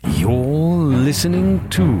You're listening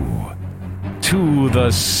to the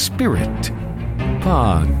Spirit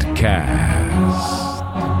Podcast.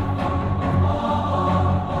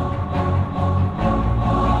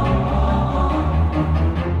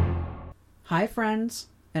 Hi, friends,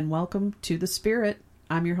 and welcome to The Spirit.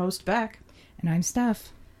 I'm your host, Beck. And I'm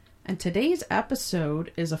Steph. And today's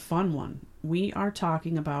episode is a fun one. We are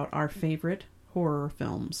talking about our favorite horror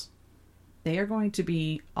films. They are going to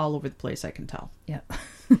be all over the place, I can tell. Yeah.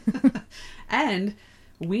 And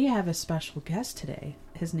we have a special guest today.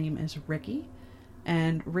 His name is Ricky.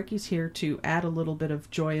 And Ricky's here to add a little bit of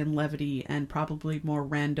joy and levity and probably more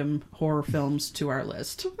random horror films to our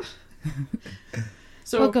list.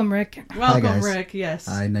 So, welcome, Rick. Welcome, Hi, guys. Rick. Yes.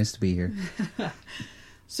 Hi, nice to be here.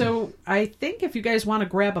 So I think if you guys want to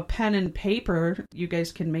grab a pen and paper, you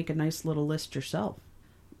guys can make a nice little list yourself.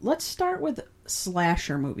 Let's start with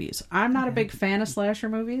slasher movies. I'm not a big fan of slasher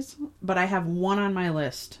movies, but I have one on my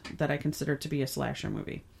list that I consider to be a slasher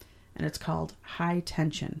movie. And it's called High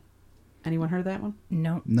Tension. Anyone heard of that one?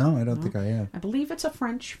 No. No, I don't think I have. I believe it's a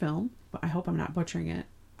French film, but I hope I'm not butchering it.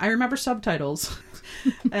 I remember subtitles.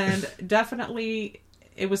 And definitely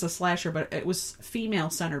it was a slasher, but it was female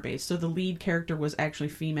center based. So the lead character was actually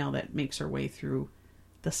female that makes her way through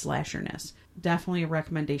the slasherness. Definitely a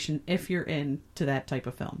recommendation if you're into that type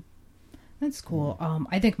of film. That's cool.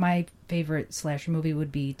 I think my favorite slasher movie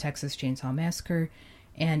would be Texas Chainsaw Massacre.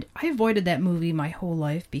 And I avoided that movie my whole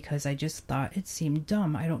life because I just thought it seemed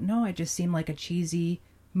dumb. I don't know. It just seemed like a cheesy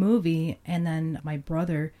movie. And then my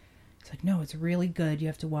brother was like, no, it's really good. You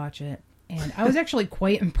have to watch it. And I was actually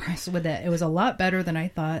quite impressed with it. It was a lot better than I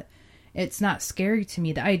thought. It's not scary to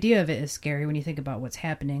me. The idea of it is scary when you think about what's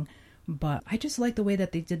happening. But I just like the way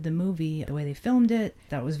that they did the movie, the way they filmed it.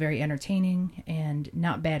 That was very entertaining and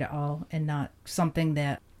not bad at all. And not something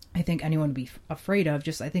that I think anyone would be afraid of.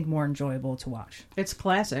 Just, I think, more enjoyable to watch. It's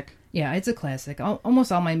classic. Yeah, it's a classic.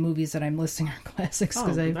 Almost all my movies that I'm listing are classics. Oh,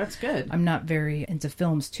 that's good. I'm not very into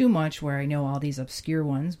films too much where I know all these obscure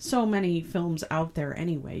ones. So many films out there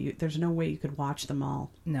anyway. There's no way you could watch them all.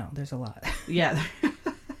 No, there's a lot. Yeah.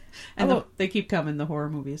 And they keep coming, the horror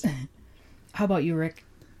movies. How about you, Rick?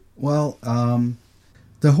 Well,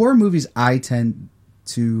 the horror movies I tend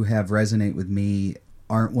to have resonate with me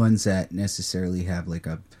aren't ones that necessarily have like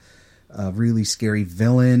a really scary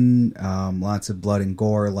villain, lots of blood and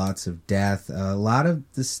gore, lots of death. A lot of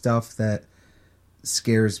the stuff that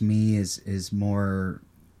scares me is more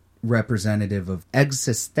representative of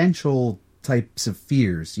existential types of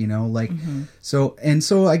fears, you know, like so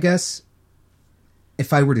I guess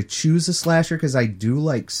if I were to choose a slasher, because I do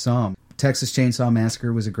like some, Texas Chainsaw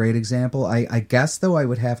Massacre was a great example. I guess though I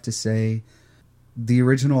would have to say the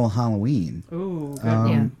original Halloween. Ooh,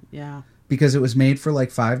 good. Yeah. Because it was made for like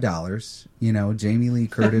 $5. You know, Jamie Lee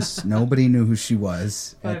Curtis, nobody knew who she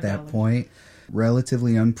was at that point.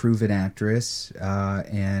 Relatively unproven actress,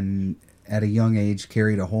 and at a young age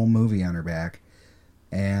carried a whole movie on her back.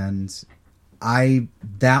 And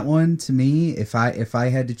that one to me, if I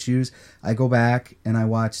had to choose, I go back and I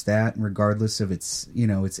watch that regardless of its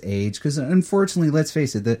age. Because unfortunately, let's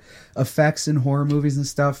face it, the effects in horror movies and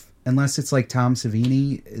stuff, unless it's like Tom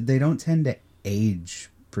Savini, they don't tend to age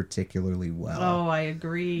particularly well. Oh, I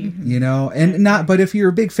agree. You know, but if you're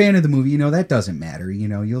a big fan of the movie, you know, that doesn't matter. You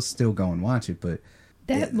know, you'll still go and watch it, but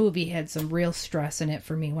that movie had some real stress in it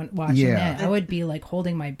for me when watching that. I would be like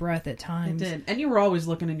holding my breath at times. It did. And you were always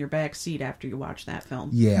looking in your back seat after you watched that film.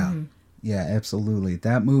 Yeah. Yeah, absolutely.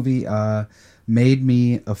 That movie made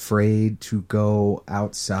me afraid to go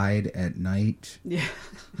outside at night. Yeah.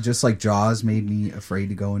 Just like Jaws made me afraid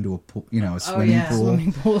to go into a pool, a swimming pool.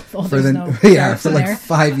 Swimming pool. For like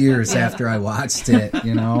 5 years after I watched it,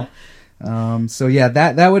 you know. So yeah,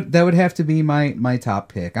 that would have to be my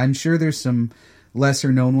top pick. I'm sure there's some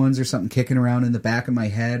lesser known ones or something kicking around in the back of my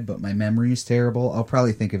head, but my memory is terrible. I'll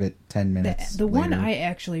probably think of it 10 minutes The later. one I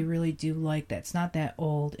actually really do like that's not that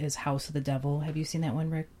old is House of the Devil. Have you seen that one,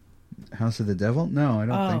 Rick? House of the Devil? No, I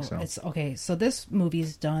don't think so. It's okay. So this movie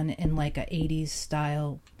is done in like a 80s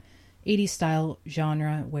style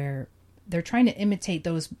genre where they're trying to imitate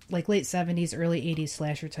those like late 70s, early 80s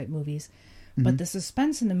slasher type movies. But the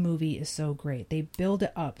suspense in the movie is so great. They build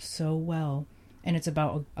it up so well. And it's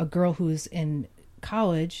about a girl who's in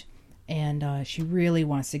college and she really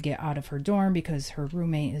wants to get out of her dorm because her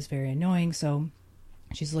roommate is very annoying. So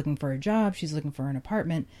she's looking for a job. She's looking for an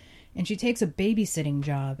apartment. And she takes a babysitting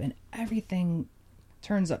job and everything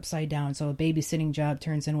turns upside down. So a babysitting job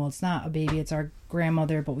turns in, well, it's not a baby, it's our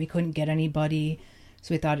grandmother, but we couldn't get anybody.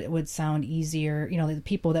 So we thought it would sound easier. You know, the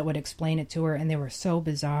people that would explain it to her, and they were so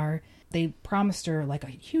bizarre. They promised her like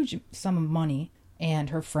a huge sum of money.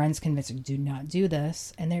 And her friends convince her, do not do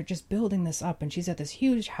this. And they're just building this up. And she's at this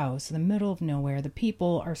huge house in the middle of nowhere. The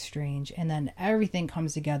people are strange. And then everything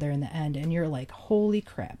comes together in the end. And you're like, holy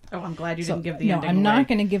crap. Oh, I'm glad you didn't give the ending No, I'm away. not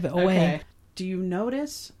going to give it away. Okay. Do you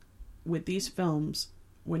notice with these films,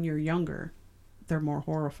 when you're younger, they're more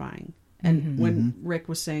horrifying? And when Rick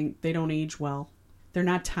was saying they don't age well, they're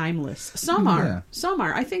not timeless. Some are. Yeah. Some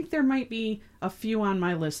are. I think there might be a few on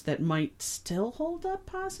my list that might still hold up,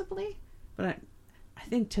 possibly. But I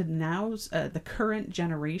think to now's, the current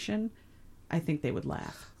generation, I think they would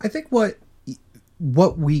laugh. I think what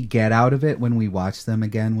we get out of it when we watch them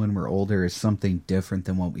again when we're older is something different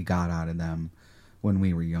than what we got out of them when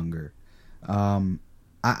we were younger.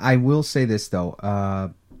 I will say this,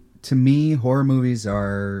 though. To me, horror movies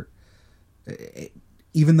are...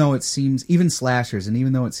 even though it seems, even slashers, and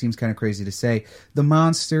even though it seems kind of crazy to say, the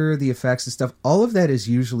monster, the effects and stuff, all of that is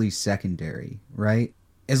usually secondary, right?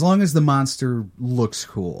 As long as the monster looks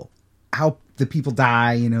cool. How the people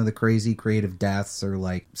die, you know, the crazy creative deaths or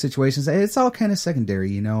like situations, it's all kind of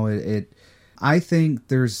secondary, you know. I think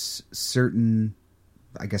there's certain,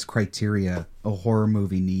 I guess, criteria a horror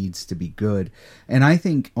movie needs to be good. And I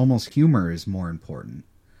think almost humor is more important.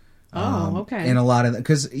 Oh, okay. In a lot of,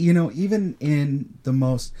 because, you know, even in the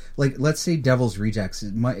most, like, let's say Devil's Rejects,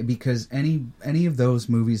 because any of those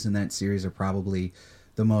movies in that series are probably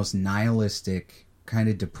the most nihilistic, kind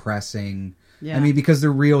of depressing. Yeah. I mean, because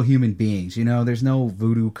they're real human beings, you know, there's no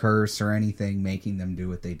voodoo curse or anything making them do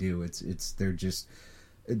what they do. They're just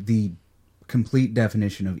the complete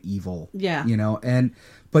definition of evil. Yeah. You know,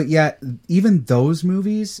 but yet, even those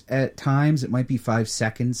movies, at times, it might be 5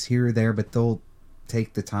 seconds here or there, but they'll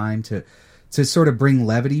take the time to sort of bring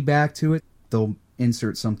levity back to it. They'll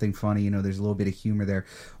insert something funny, you know, there's a little bit of humor there.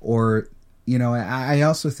 Or, you know, I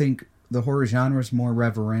also think the horror genre is more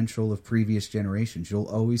reverential of previous generations. You'll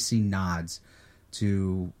always see nods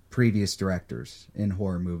to previous directors in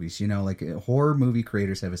horror movies. You know, like horror movie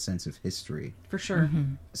creators have a sense of history. For sure.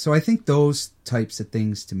 So I think those types of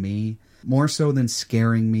things, to me, more so than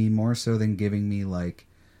scaring me, more so than giving me like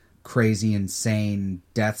crazy, insane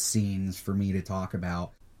death scenes for me to talk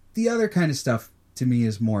about, the other kind of stuff to me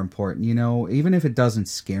is more important. You know, even if it doesn't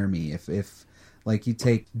scare me, if like you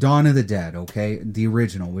take Dawn of the Dead, okay, the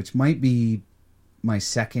original, which might be my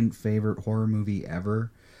second favorite horror movie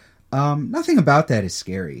ever. Nothing about that is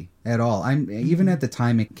scary at all. Even at the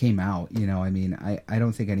time it came out, you know, I mean, I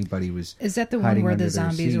don't think anybody was. Is that the one hiding where under the their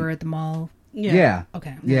zombies seat. were at the mall? Yeah.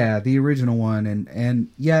 Okay. Yeah, the original one, and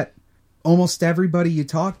yet almost everybody you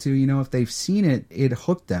talk to, you know, if they've seen it, it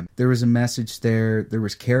hooked them. There was a message there. There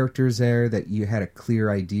was characters there that you had a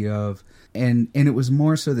clear idea of, and it was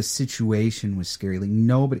more so the situation was scary. Like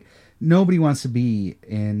nobody wants to be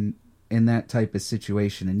in that type of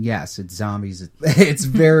situation. And yes, it's zombies. It's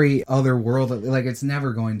very otherworldly. Like that's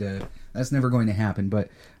never going to happen. But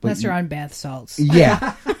Unless you're on bath salts.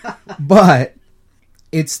 yeah, but.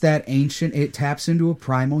 It's that ancient, it taps into a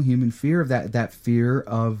primal human fear of that fear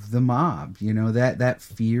of the mob, you know, that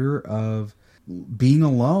fear of being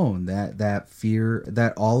alone, that fear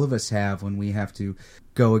that all of us have when we have to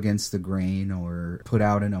go against the grain or put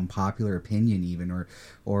out an unpopular opinion even,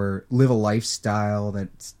 or live a lifestyle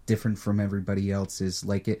that's different from everybody else's.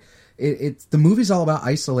 Like it's the movie's all about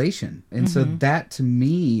isolation. And so that to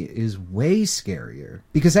me is way scarier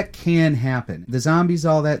because that can happen. The zombies,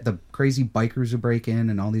 all that, the crazy bikers who break in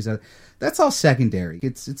and all these other, that's all secondary.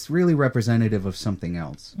 It's really representative of something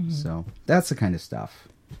else. So that's the kind of stuff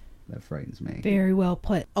that frightens me. Very well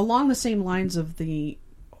put. Along the same lines of the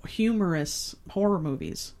humorous horror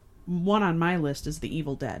movies, one on my list is The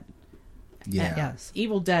Evil Dead. Yeah. Yes.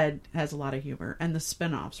 Evil Dead has a lot of humor, and the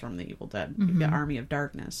spin-offs from The Evil Dead, the Army of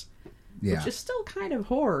Darkness, Yeah. which is still kind of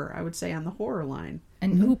horror, I would say, on the horror line.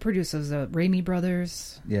 And who produces the Raimi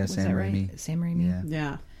brothers? Yeah, Was Sam that right? Raimi. Sam Raimi. Yeah.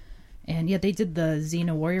 Yeah. And yeah, they did the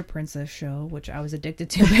Xena Warrior Princess show, which I was addicted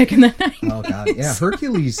to back in the 90s. Oh god. Yeah,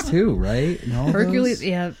 Hercules too, right? And all Hercules, those?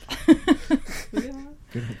 yeah. Good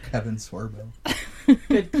old Kevin Sorbo.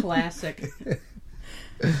 Good classic.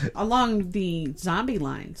 Along the zombie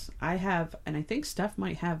lines, I have, and I think Steph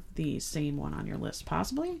might have the same one on your list,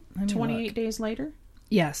 possibly. Let me 28 look. Days Later.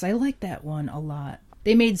 Yes, I like that one a lot.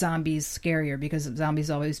 They made zombies scarier because zombies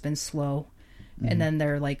always been slow. And then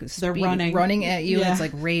they're like They're running at you. Yeah. It's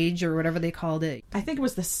like rage or whatever they called it. I think it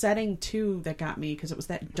was the setting, too, that got me, because it was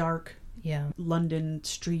that dark Yeah. London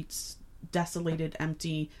streets, desolated,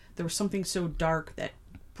 empty. There was something so dark that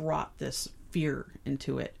brought this fear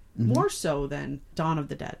into it. More so than Dawn of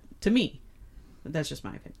the Dead, to me. That's just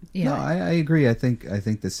my opinion. Yeah. No, I agree. I think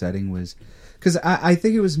the setting was because I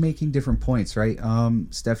think it was making different points, right?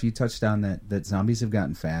 Steph, you touched on that zombies have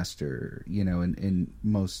gotten faster, in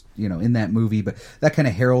most, in that movie, but that kind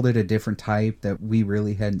of heralded a different type that we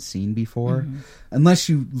really hadn't seen before, unless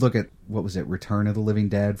you look at what was it, Return of the Living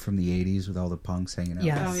Dead from the 80s with all the punks hanging out.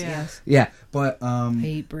 Yes, Oh, yeah. yes. Yeah, but I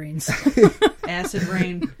hate brains. Acid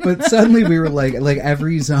rain. but suddenly we were like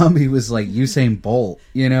every zombie was like Usain Bolt,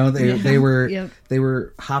 they were Yep. they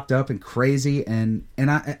were hopped up and crazy, and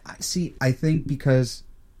I see. I think because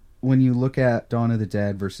when you look at Dawn of the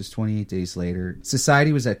Dead versus 28 Days Later,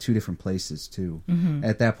 society was at two different places too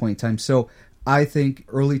at that point in time. So I think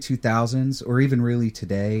early 2000s or even really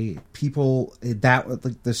today, people that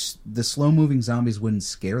like the slow moving zombies wouldn't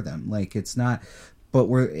scare them. Like it's not. But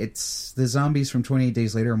it's the zombies from 28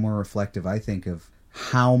 Days Later are more reflective, I think, of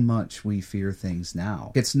how much we fear things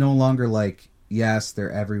now. It's no longer like, yes, they're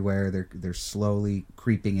everywhere. They're slowly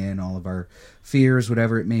creeping in, all of our fears,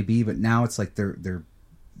 whatever it may be. But now it's like they're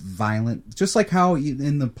violent, just like how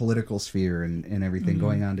in the political sphere and everything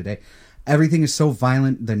going on today. Everything is so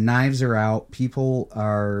violent. The knives are out. People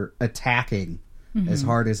are attacking as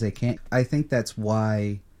hard as they can. I think that's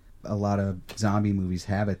why a lot of zombie movies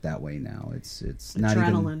have it that way now. It's not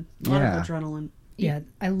Adrenaline. even A lot of adrenaline. Yeah,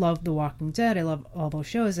 I love The Walking Dead. I love all those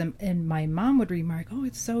shows. And my mom would remark, oh,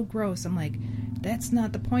 it's so gross. I'm like, that's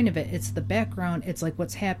not the point of it. It's the background. It's like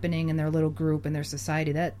what's happening in their little group and their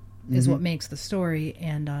society. That is what makes the story.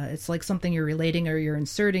 And it's like something you're relating or you're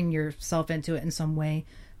inserting yourself into it in some way.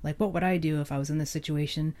 Like, what would I do if I was in this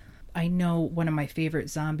situation? I know one of my favorite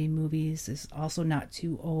zombie movies is also not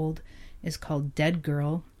too old. Is called Dead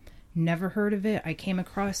Girl. Never heard of it. I came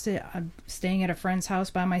across it. I'm staying at a friend's house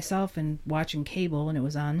by myself and watching cable, and it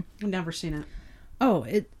was on. I've never seen it. Oh,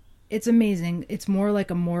 it's amazing. It's more like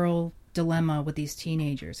a moral dilemma with these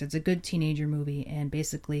teenagers. It's a good teenager movie, and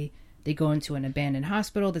basically they go into an abandoned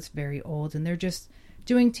hospital that's very old, and they're just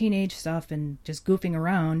doing teenage stuff and just goofing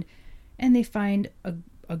around, and they find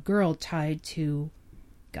a girl tied to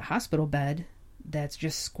a hospital bed that's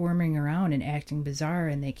just squirming around and acting bizarre,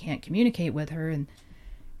 and they can't communicate with her, and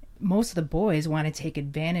most of the boys want to take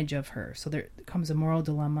advantage of her. So there comes a moral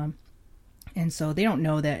dilemma. And so they don't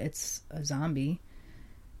know that it's a zombie.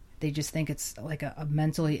 They just think it's like a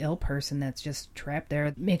mentally ill person that's just trapped there.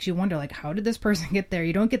 It makes you wonder, like, how did this person get there?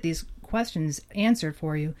 You don't get these questions answered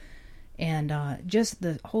for you. And just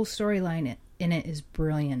the whole storyline in it is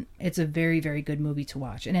brilliant. It's a very, very good movie to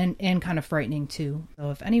watch. And kind of frightening, too.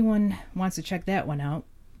 So if anyone wants to check that one out,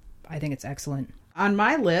 I think it's excellent. On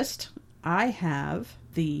my list, I have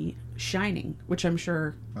The Shining, which I'm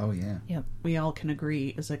sure Oh yeah. Yep. we all can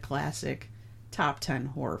agree is a classic top 10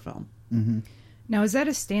 horror film. Now, is that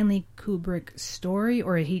a Stanley Kubrick story,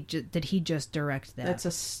 or did he just direct that? That's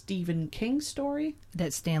a Stephen King story.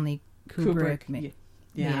 That Stanley Kubrick made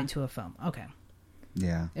Yeah. into a film. Okay.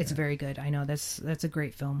 Yeah. It's very good. I know that's a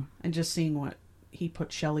great film. And just seeing what he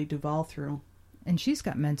put Shelley Duvall through. And she's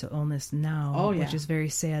got mental illness now, Oh, yeah. which is very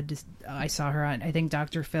sad. I saw her on, I think,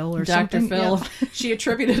 Dr. Phil or Dr. something. Phil. Yeah. She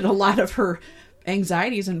attributed a lot of her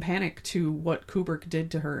anxieties and panic to what Kubrick did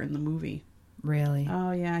to her in the movie. Really?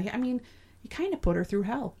 Oh, yeah. I mean, he kind of put her through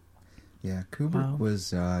hell. Yeah, Kubrick Wow.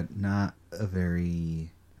 was not a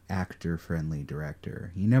very actor-friendly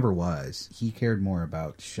director. He never was. He cared more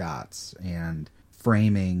about shots and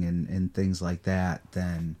framing and things like that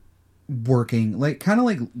than working, like kind of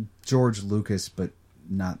like George Lucas, but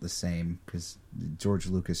not the same, because George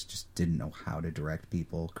Lucas just didn't know how to direct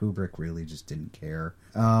people. Kubrick really just didn't care.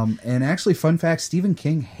 And actually, fun fact, Stephen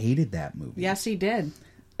King hated that movie. Yes, he did.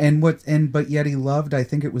 But yet he loved, I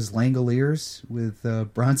think it was Langoliers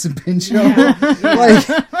with Bronson Pinchot. Like,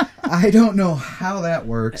 I don't know how that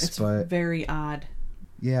works, It's but very odd.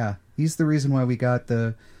 yeah, he's the reason why we got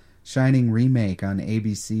the Shining remake on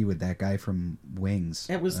ABC with that guy from Wings.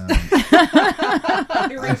 It was... I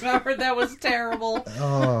remember that was terrible.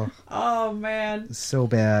 Oh, man. So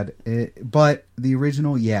bad. But the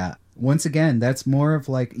original, yeah. Once again, that's more of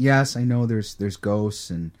like, yes, I know there's ghosts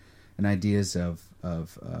and ideas of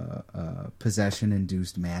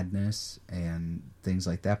possession-induced madness and things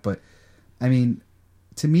like that. But I mean,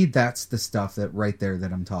 to me, that's the stuff that right there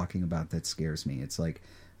that I'm talking about that scares me. It's like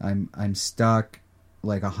I'm stuck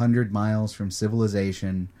like 100 miles from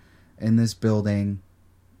civilization in this building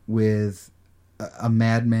with a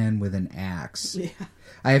madman with an axe. Yeah.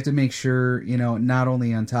 I have to make sure, not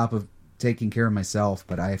only on top of taking care of myself,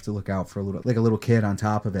 but I have to look out for a little kid on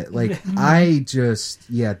top of it. Like,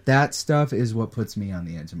 that stuff is what puts me on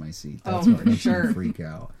the edge of my seat. That's what makes me freak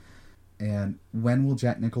out. And when will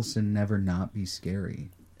Jack Nicholson never not be scary?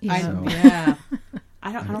 Yeah. So- Yeah.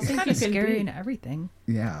 I don't It's think kind you of can scary beat, and everything.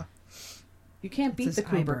 Yeah. you can't beat It's the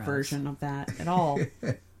his Kubrick eyebrows. version of that at all.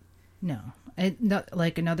 No,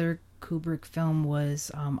 like another Kubrick film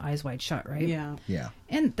was Eyes Wide Shut, right? Yeah. Yeah.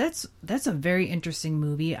 And that's a very interesting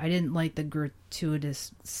movie. I didn't like the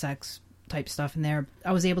gratuitous sex type stuff in there.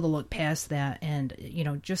 I was able to look past that, and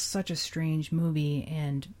just such a strange movie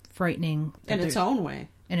and frightening In its own way.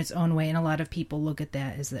 in its own way. And a lot of people look at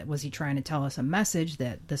that as that was he trying to tell us a message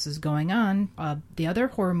that this is going on. The other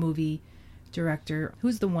horror movie director,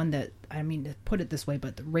 who's the one that, I mean, to put it this way,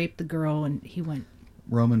 but raped the girl and he went.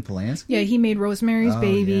 Roman Polanski? Yeah, he made Rosemary's Oh,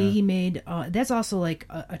 Baby. yeah. He made that's also like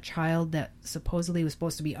a child that supposedly was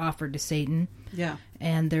supposed to be offered to Satan. Yeah.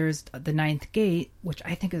 And there's The Ninth Gate, which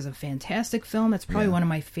I think is a fantastic film. It's probably Yeah. one of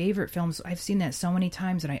my favorite films. I've seen that so many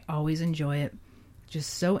times and I always enjoy it.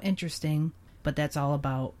 Just so interesting. But that's all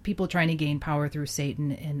about people trying to gain power through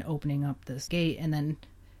Satan and opening up this gate. And then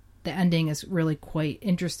the ending is really quite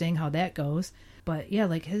interesting how that goes. But yeah,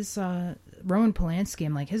 like his Roman Polanski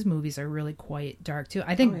and like his movies are really quite dark too.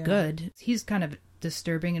 I think Oh, yeah. good. He's kind of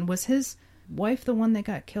disturbing. And was his wife the one that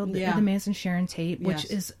got killed? Yeah. The Manson Sharon Tate, which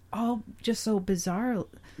Yes. is all just so bizarre.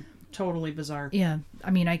 Totally bizarre. Yeah,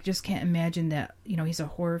 I mean, I just can't imagine that. He's a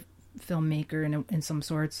horror filmmaker in some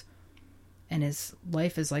sorts, and his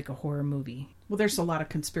life is like a horror movie. Well, there's a lot of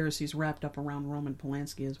conspiracies wrapped up around Roman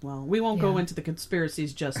Polanski as well. We won't go Yeah. into the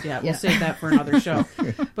conspiracies just yet. We'll Yeah. save that for another show.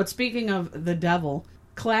 But speaking of the devil,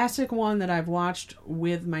 classic one that I've watched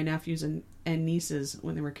with my nephews and nieces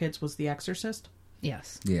when they were kids was The Exorcist.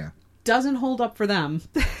 Yes. Yeah. Doesn't hold up for them.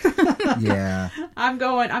 Yeah.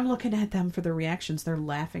 I'm looking at them for their reactions. They're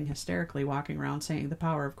laughing hysterically, walking around saying, "The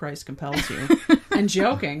power of Christ compels you," and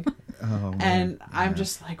joking. Oh, man. And I'm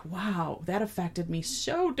just like, wow, that affected me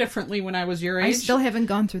so differently when I was your age. I still haven't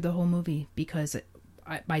gone through the whole movie because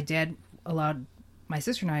my dad allowed my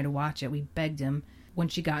sister and I to watch it. We begged him. When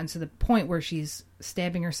she got into the point where she's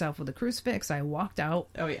stabbing herself with a crucifix, I walked out.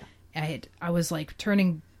 Oh, yeah. I was like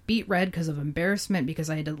turning beet red because of embarrassment because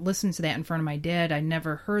I had to listen to that in front of my dad. I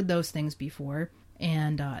never heard those things before,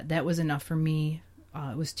 and that was enough for me.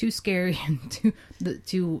 It was too scary and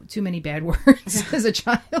too many bad words as a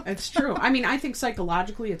child. It's true. I mean, I think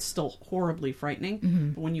psychologically it's still horribly frightening. Mm-hmm.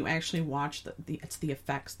 But when you actually watch it's the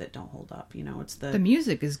effects that don't hold up. It's The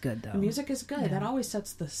music is good though. the music is good. That always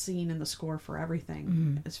sets the scene and the score for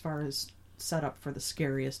everything as far as setup for the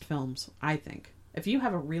scariest films, I think. If you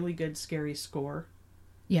have a really good scary score,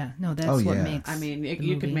 Yeah, no, that's Oh, what yeah. makes. I mean, the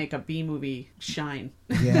you could movie. make a B movie shine.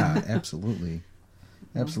 Yeah, absolutely.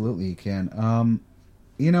 Absolutely you can.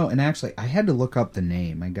 And actually, I had to look up the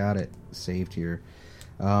name. I got it saved here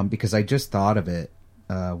because I just thought of it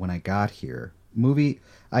when I got here. Movie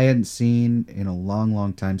I hadn't seen in a long,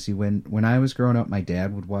 long time. See, when I was growing up, my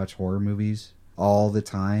dad would watch horror movies all the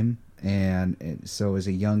time. And so as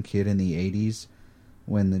a young kid in the 80s,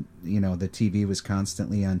 when the TV was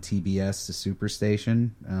constantly on TBS, the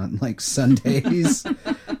Superstation, on like Sundays,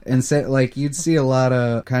 and so like you'd see a lot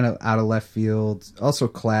of kind of out of left field, also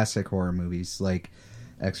classic horror movies like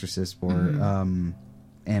Exorcist or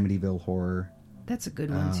Amityville Horror. That's a good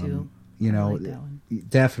one too. I like that one.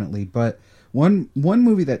 Definitely. But one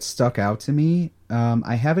movie that stuck out to me,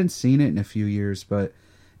 I haven't seen it in a few years, but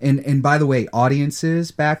and by the way,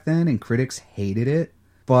 audiences back then and critics hated it,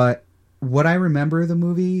 but what I remember of the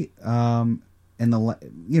movie, and the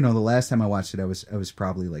last time I watched it, I was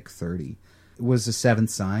probably like 30. Was The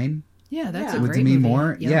Seventh Sign Yeah, that's Yeah. a with great Demi movie.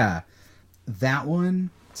 Moore? Yep. Yeah, that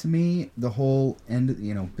one to me, the whole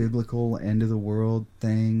biblical end of the world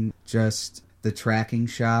thing, just the tracking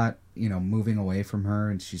shot, moving away from her,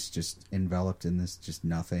 and she's just enveloped in this just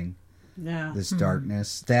nothing, Yeah. this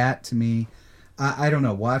darkness. That to me, I don't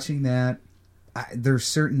know. Watching that. There's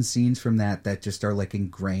certain scenes from that just are like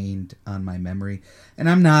ingrained on my memory, and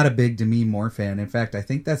I'm not a big Demi Moore fan. In fact, I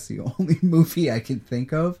think that's the only movie I can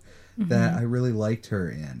think of that I really liked her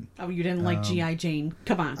in. Oh, you didn't like G.I. Jane?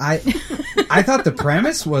 Come on. I thought the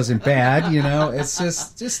premise wasn't bad, it's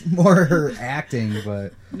just more her acting,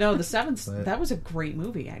 but No, The Seventh, But- that was a great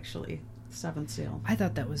movie, actually. Seventh Seal. I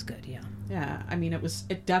thought that was good. Yeah. Yeah, I mean,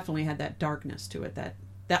 it definitely had that darkness to it that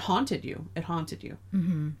haunted you. It haunted you.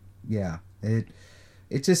 yeah, it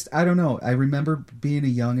just, I don't know. I remember being a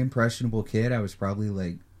young impressionable kid. I was probably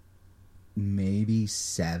like maybe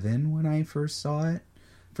 7 when I first saw it.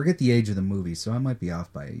 Forget the age of the movie, so I might be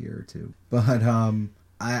off by a year or two. But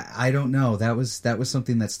I don't know. That was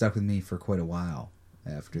something that stuck with me for quite a while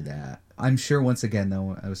after that. I'm sure once again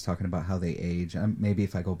though, I was talking about how they age. Maybe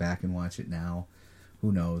if I go back and watch it now,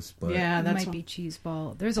 who knows? But Yeah, It that's might be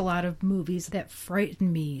cheeseball. There's a lot of movies that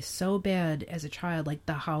frightened me so bad as a child, like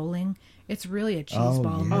The Howling. It's really a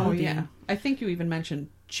cheeseball yeah. Oh movie. yeah, I think you even mentioned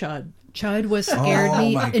Chud. Chud was scared Oh,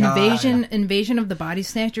 me. my God. Invasion of the Body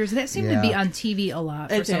Snatchers. That seemed to be Yeah. on TV a lot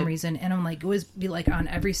for It some did. reason, and I'm like, it was be like on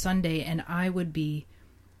every Sunday, and I would be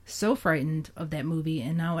so frightened of that movie.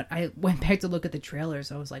 And now I went back to look at the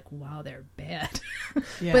trailers. I was like, wow, they're bad,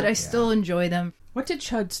 Yeah. but I still enjoy them. What did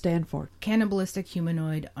Chud stand for? Cannibalistic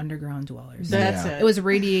humanoid underground dwellers. That's Yeah. it. It was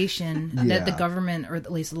radiation that the Yeah. government, or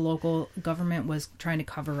at least the local government, was trying to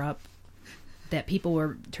cover up. That people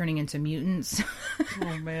were turning into mutants.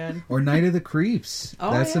 Oh man. or Night of the Creeps.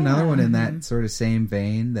 Oh, That's yeah. another one in that sort of same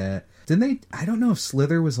vein. That didn't they? I don't know if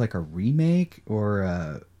Slither was like a remake or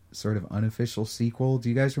a sort of unofficial sequel. Do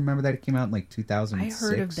you guys remember that? It came out in like 2006. I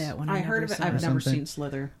heard of that one. I heard of it. I've Or never something. seen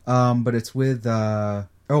Slither. But it's with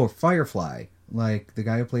Firefly, like the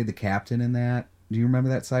guy who played the captain in that. Do you remember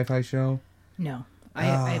that sci-fi show? No,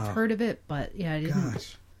 I've heard of it, but yeah, I didn't.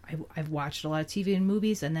 Gosh. I've watched a lot of TV and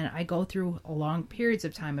movies, and then I go through a long periods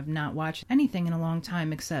of time of not watching anything in a long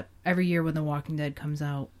time, except every year when The Walking Dead comes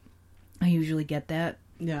out. I usually get that,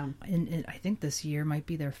 Yeah. and I think this year might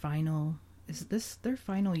be their final. Is this their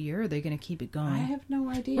final year? Or are they going to keep it going? I have no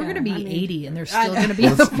idea. We're going to be I mean, 80, and they're I- still going to be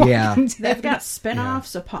The Walking yeah. Dead. They've got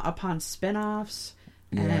spin-offs upon spin-offs,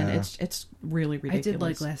 and Yeah. it's really I ridiculous. did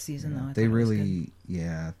like last season though. I They thought it was good. really,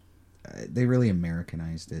 they really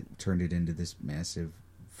Americanized it, turned it into this massive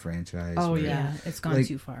franchise. Oh, where- Yeah, it's gone like,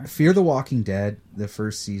 too far. Fear the Walking Dead, the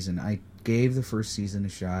first season, I gave the first season a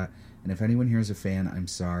shot, and if anyone here is a fan, I'm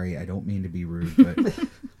sorry, I don't mean to be rude, but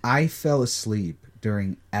I fell asleep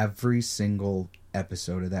during every single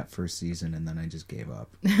episode of that first season, and then I just gave up.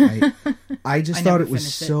 I just I thought never it was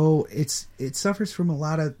finished it. so it suffers from a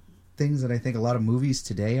lot of things that I think a lot of movies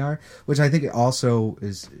today are, which I think it also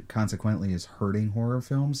is consequently is hurting horror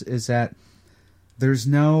films, is that there's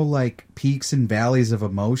no like peaks and valleys of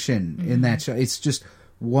emotion in that show. It's just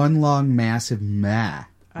one long massive meh.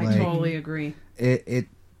 I Like, totally agree. it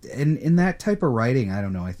in that type of writing, I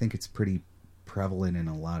don't know, I think it's pretty prevalent in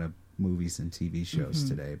a lot of movies and TV shows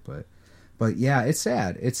today, but yeah, it's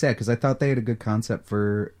sad because I thought they had a good concept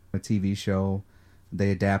for a TV show. They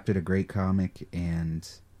adapted a great comic and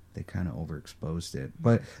they kind of overexposed it,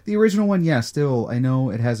 but the original one, yeah, still, I know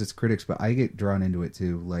it has its critics, but I get drawn into it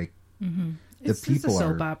too. Like It's people a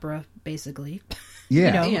soap are- opera, basically. yeah,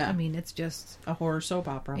 You know, Yeah. I mean, it's just A horror soap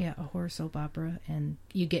opera. a horror soap opera, and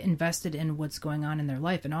you get invested in what's going on in their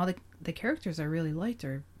life, and all the characters I really liked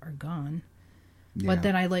are gone. yeah. But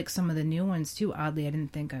then I like some of the new ones too. Oddly, I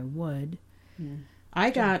didn't think I would.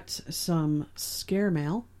 I got some scare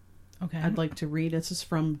mail Okay. I'd like to read. This is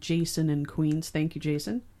from Jason in Queens. Thank you,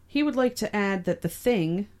 Jason. He would like to add that The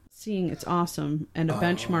Thing, seeing it's awesome, and a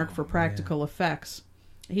benchmark for practical effects.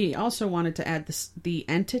 He also wanted to add The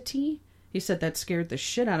Entity. He said that scared the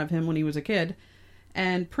shit out of him when he was a kid.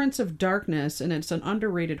 And Prince of Darkness, and it's an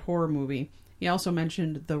underrated horror movie. He also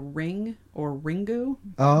mentioned The Ring, or Ringu.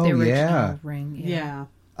 oh the original yeah, Ring. Yeah.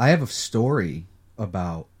 I have a story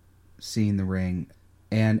about seeing The Ring,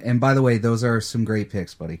 and by the way, those are some great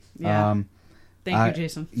picks, buddy. Yeah. Thank you,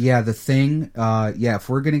 Jason. Yeah, The Thing. Yeah, if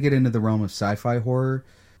we're gonna get into the realm of sci-fi horror,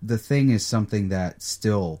 The Thing is something that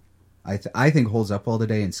still I think holds up all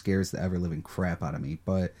today and scares the ever living crap out of me.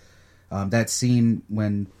 But that scene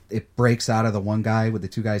when it breaks out of the one guy with the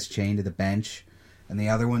two guys chained to the bench, and the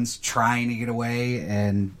other one's trying to get away,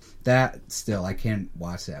 and that still I can't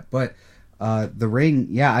watch that. But The Ring,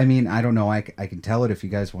 yeah, I mean, I don't know, I can tell it if you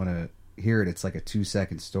guys want to hear it. It's like a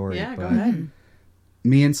 2-second story. Yeah, go but ahead.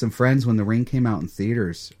 me and some friends, when The Ring came out in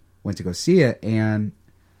theaters, went to go see it, and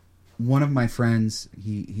one of my friends,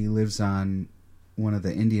 he lives on one of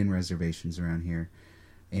the Indian reservations around here,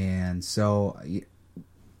 and so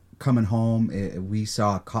coming home,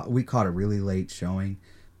 we caught a really late showing.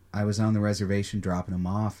 I was on the reservation dropping him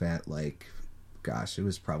off at it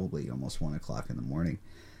was probably almost 1 o'clock in the morning,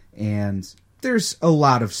 and there's a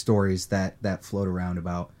lot of stories that float around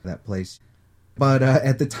about that place. But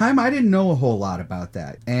at the time, I didn't know a whole lot about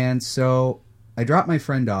that. And so I dropped my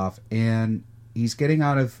friend off, and he's getting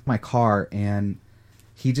out of my car, and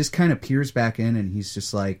he just kind of peers back in, and he's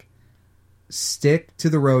just like, stick to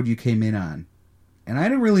the road you came in on. And I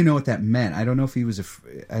didn't really know what that meant. I don't know if he was...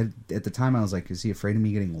 at the time, I was like, is he afraid of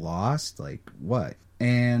me getting lost? Like, what?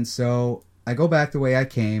 And so I go back the way I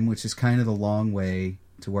came, which is kind of the long way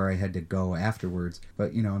to where I had to go afterwards.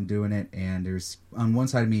 But, I'm doing it, and there's, on one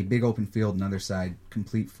side of me, big open field, another side,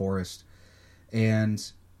 complete forest. And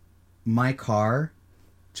my car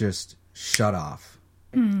just shut off.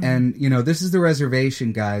 And, you know, this is the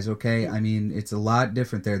reservation, guys, okay? I mean, it's a lot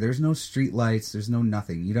different there. There's no street lights. There's no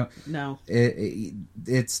nothing. You don't... No.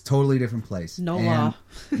 It's totally different place. No law.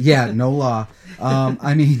 Yeah, no law.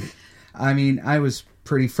 I mean, I was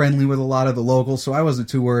pretty friendly with a lot of the locals, so I wasn't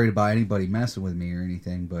too worried about anybody messing with me or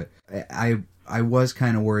anything, but I was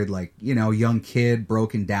kind of worried, like, you know, young kid,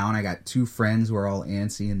 broken down. I got 2 friends who are all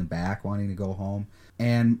antsy in the back wanting to go home.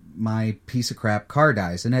 And my piece of crap car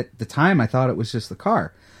dies. And at the time, I thought it was just the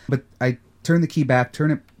car. But I turn the key back, turn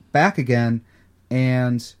it back again,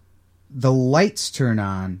 and the lights turn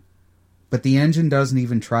on, but the engine doesn't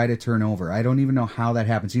even try to turn over. I don't even know how that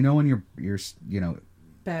happens. You know when your you know,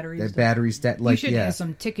 battery's dead. Like, you should have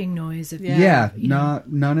some ticking noise. If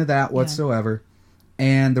none of that whatsoever.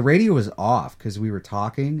 And the radio was off because we were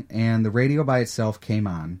talking, and the radio by itself came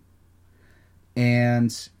on.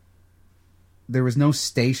 And there was no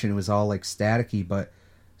station. It was all like staticky, but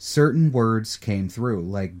certain words came through,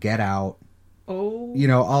 like "get out." Oh, you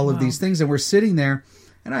know, all of these things. And we're sitting there,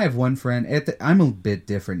 and I have one friend. I'm a bit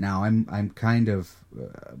different now. I'm kind of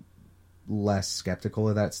less skeptical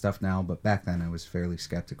of that stuff now, but back then I was fairly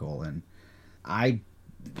skeptical, and I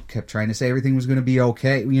kept trying to say everything was going to be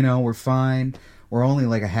okay. You know, we're fine. We're only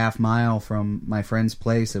like a half mile from my friend's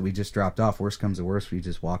place that we just dropped off. Worst comes to worst, we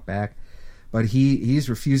just walk back. But he's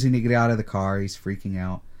refusing to get out of the car. He's freaking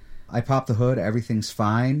out. I pop the hood. Everything's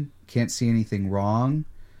fine. Can't see anything wrong.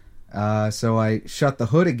 So I shut the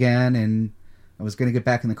hood again, and I was going to get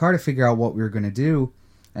back in the car to figure out what we were going to do.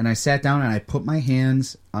 And I sat down, and I put my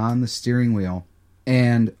hands on the steering wheel,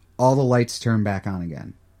 and all the lights turned back on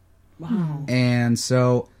again. Wow. And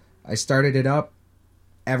so I started it up.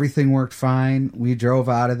 Everything worked fine. We drove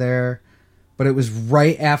out of there. But it was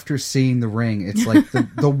right after seeing The Ring. It's like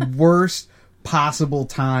the worst possible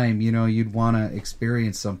time, you know, you'd want to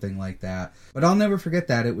experience something like that. But I'll never forget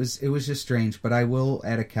that. It was just strange. But I will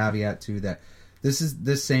add a caveat too, that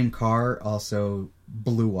this same car also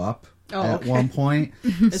blew up at one point.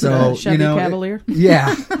 Is it a Chevy Cavalier?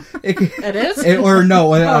 It is? It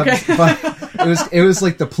was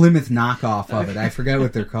like the Plymouth knockoff of it. I forget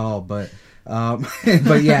what they're called, but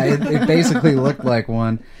yeah, it basically looked like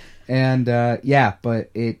one. And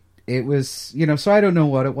but it was, you know, so I don't know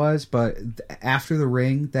what it was, but after The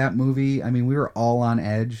Ring, that movie, I mean, we were all on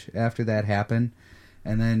edge after that happened.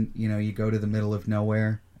 And then, you know, you go to the middle of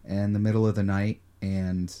nowhere and the middle of the night,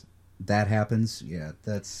 and that happens. Yeah,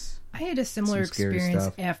 that's... I had a similar experience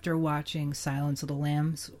after watching Silence of the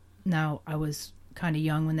Lambs. Now, I was kind of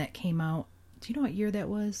young when that came out. Do you know what year that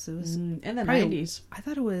was? It was in the 90s. I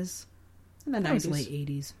thought it was... In the 90s. It was late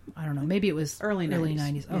 80s. I don't know. Maybe it was early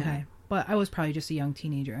 90s. Okay. Yeah. But I was probably just a young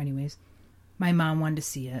teenager anyways. My mom wanted to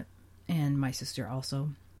see it, and my sister also.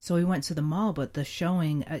 So we went to the mall, but the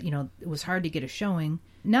showing, you know, it was hard to get a showing.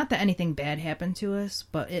 Not that anything bad happened to us,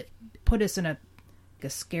 but it put us in a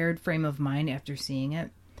scared frame of mind after seeing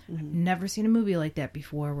it. Mm-hmm. Never seen a movie like that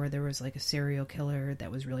before, where there was like a serial killer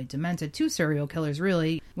that was really demented. 2 serial killers,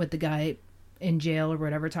 really, with the guy in jail or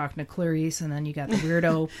whatever talking to Clarice, and then you got the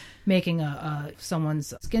weirdo making a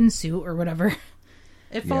someone's skin suit or whatever.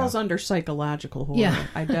 It falls under psychological horror. Yeah.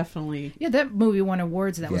 I definitely... Yeah, that movie won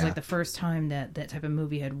awards. That was like the first time that type of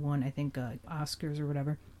movie had won, I think, Oscars or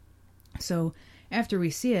whatever. So after we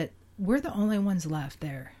see it, we're the only ones left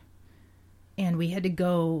there. And we had to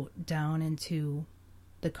go down into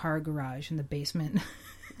the car garage in the basement.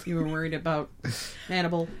 You were worried about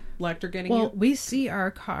Hannibal Lecter getting you? Well, we see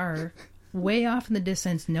our car way off in the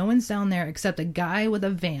distance. No one's down there except a guy with a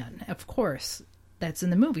van. Of course, that's in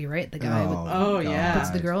the movie, right? The guy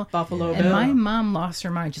puts the girl. Buffalo and Bill. my mom lost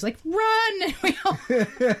her mind. She's like, run! And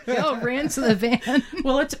we all ran to the van.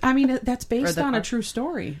 Well, that's based on a true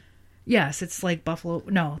story. Yes, it's like Buffalo.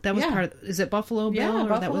 No, that was part of... Is it Buffalo Bill? Yeah,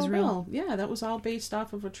 Buffalo that was real? Bill. Yeah, that was all based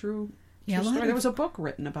off of a true story. There was a book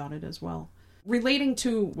written about it as well. Relating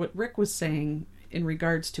to what Rick was saying in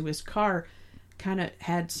regards to his car, kind of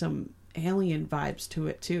had some alien vibes to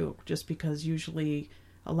it too, just because usually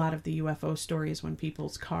a lot of the UFO stories when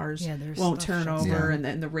people's cars won't turn over and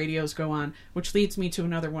then the radios go on, which leads me to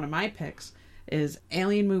another one of my picks is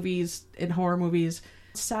alien movies and horror movies,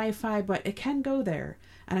 sci-fi, but it can go there.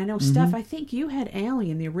 And I know, Steph, I think you had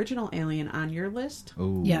Alien, the original Alien, on your list.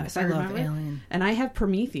 Ooh. Yes, I love Alien. And I have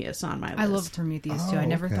Prometheus on my list. I love Prometheus, too. I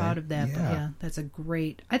never thought of that, but that's a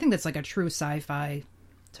great... I think that's like a true sci-fi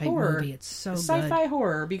type movie. It's so sci-fi good.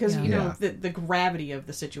 Horror, because, you know, the gravity of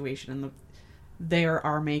the situation and they're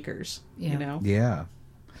our makers, you know? Yeah.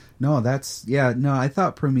 No, I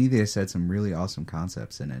thought Prometheus had some really awesome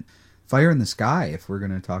concepts in it. Fire in the Sky, if we're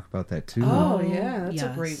going to talk about that too. Oh, yeah, that's a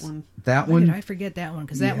great one. That Why one... did I forget that one?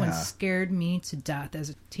 Because that one scared me to death as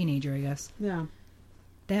a teenager, I guess. Yeah.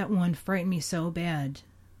 that one frightened me so bad.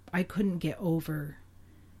 I couldn't get over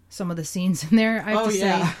some of the scenes in there. I have to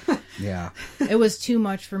say, Yeah. it was too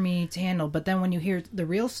much for me to handle. But then when you hear the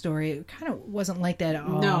real story, it kind of wasn't like that at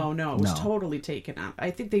all. No, it was No. totally taken out.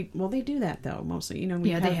 I think they do that though mostly. You know,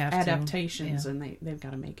 we they have to. adaptations, Yeah. and they've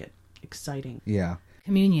got to make it exciting. Yeah.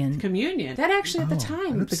 Communion. Communion. That actually at the time,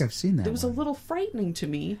 I don't think I've seen that. it was one. a little frightening to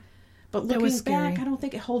me. But That was looking back, scary. I don't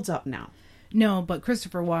think it holds up now. No, but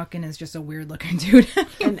Christopher Walken is just a weird looking dude.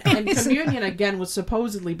 And Communion again was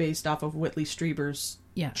supposedly based off of Whitley Strieber's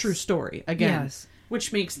Yes. true story again, Yes.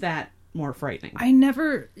 which makes that more frightening. I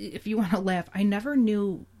never, if you want to laugh, I never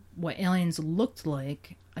knew what aliens looked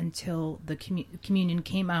like until the Communion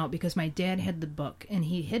came out, because my dad had the book and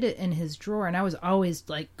he hid it in his drawer, and I was always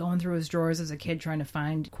like going through his drawers as a kid trying to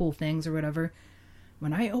find cool things or whatever.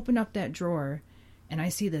 When I open up that drawer and I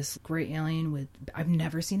see this great alien with, I've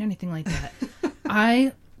never seen anything like that.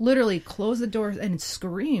 I literally closed the door and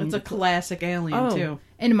screamed. It's a classic Alien too.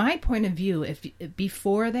 In my point of view, if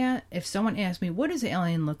before that, if someone asked me, what does an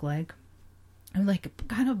alien look like? I'm like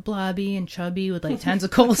kind of blobby and chubby with like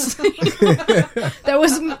tentacles.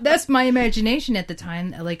 That's my imagination at the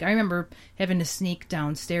time. Like I remember having to sneak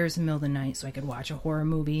downstairs in the middle of the night so I could watch a horror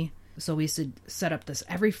movie. So we used to set up this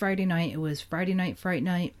every Friday night. It was Friday night, Fright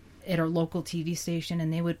Night at our local TV station,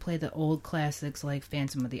 and they would play the old classics like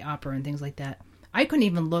Phantom of the Opera and things like that. I couldn't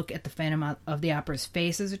even look at the Phantom of the Opera's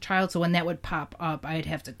face as a child, so when that would pop up, I'd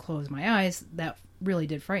have to close my eyes. That really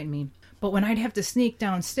did frighten me. But when I'd have to sneak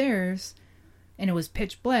downstairs and it was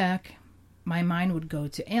pitch black, my mind would go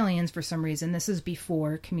to aliens for some reason. This is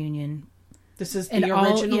before Communion. This is And the all-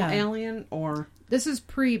 original yeah. Alien, or This is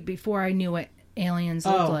before I knew what aliens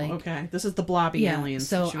looked like. okay. This is the blobby aliens.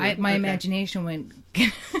 So that you were- my okay. imagination would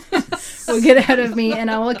get ahead of me,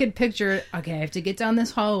 and I would could picture. Okay, I have to get down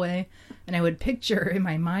this hallway, and I would picture in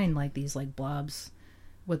my mind like these like blobs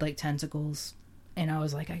with like tentacles, and I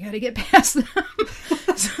was like, I got to get past them.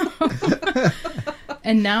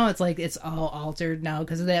 And now it's like it's all altered now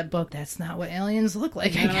because of that book. That's not what aliens look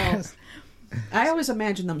like. I No. guess. I always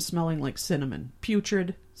imagine them smelling like cinnamon,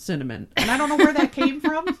 putrid cinnamon, and I don't know where that came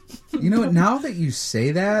from. You know, now that you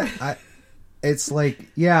say that, it's like,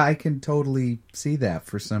 yeah, I can totally see that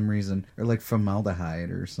for some reason. Or like formaldehyde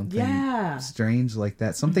or something Yeah. strange like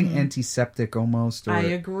that. Something antiseptic almost. Or I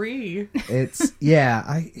agree. It's,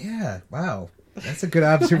 wow. That's a good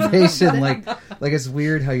observation. like it's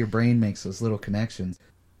weird how your brain makes those little connections.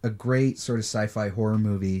 A great sort of sci-fi horror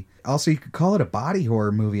movie. Also, you could call it a body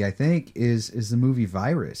horror movie, I think, is the movie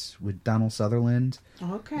Virus with Donald Sutherland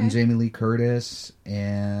Okay. and Jamie Lee Curtis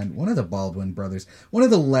and one of the Baldwin brothers. One of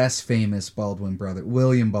the less famous Baldwin brothers.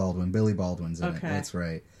 William Baldwin. Billy Baldwin's in it. Okay. That's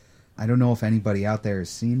right. I don't know if anybody out there has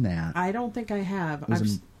seen that. I don't think I have.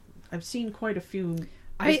 was I've seen quite a few.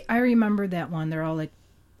 I remember that one. They're all like,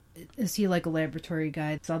 is he like a laboratory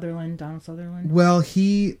guy? Donald Sutherland? Well,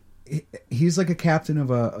 he's like a captain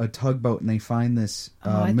of a tugboat, and they find this I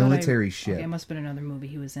thought military ship. Okay, it must have been another movie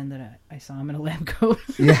he was in that I saw him in a lab coat.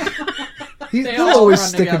 Yeah. They'll all always run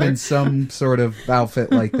stick him together. in some sort of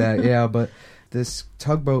outfit like that. Yeah, but this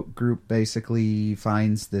tugboat group basically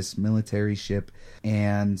finds this military ship,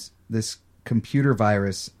 and this computer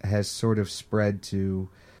virus has sort of spread to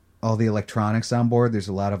all the electronics on board. There's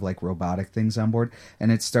a lot of like robotic things on board,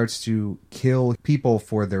 and it starts to kill people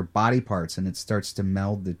for their body parts, and it starts to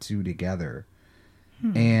meld the two together.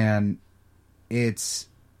 And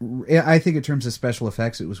I think in terms of special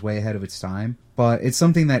effects, it was way ahead of its time, but it's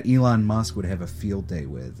something that Elon Musk would have a field day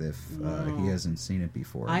with if he hasn't seen it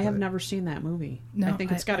before. I have But, never seen that movie. No, I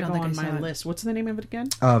think it's got to I go don't on think I my saw it. list. What's the name of it again?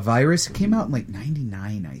 Virus came out in like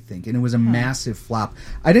 '99, I think, and it was a massive flop.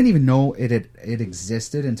 I didn't even know it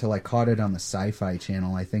existed until I caught it on the Sci-Fi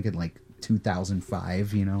Channel. I think in like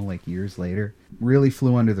 2005, like years later. Really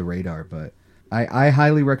flew under the radar, but I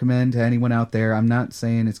highly recommend to anyone out there. I'm not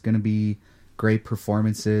saying it's going to be great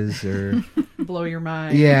performances or Blow your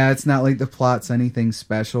mind. yeah, it's not like the plot's anything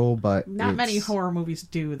special, but Not many it's- horror movies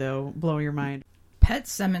do though. Blow your mind. Pet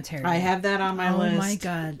Cemetery. I have that on my list. Oh my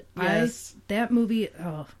god! Yes. That movie.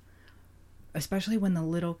 Oh, especially when the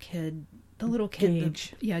little kid,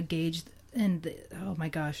 Gage. Gage, and oh my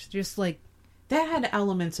gosh, just like That had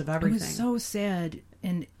elements of it everything. was so sad.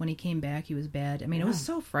 And when he came back, he was bad. I mean, it was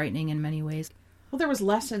so frightening in many ways. Well, there was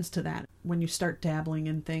lessons to that when you start dabbling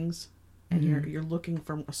in things and you're looking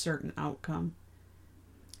for a certain outcome.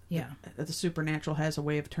 Yeah, The supernatural has a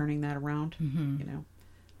way of turning that around.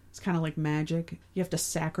 It's kind of like magic. You have to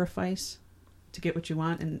sacrifice to get what you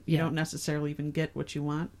want, and you Yeah. don't necessarily even get what you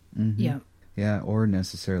want. yeah. Yeah, or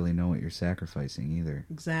necessarily know what you're sacrificing either.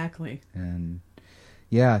 Exactly. And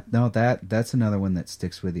yeah, no, that's another one that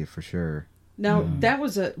sticks with you for sure. Now,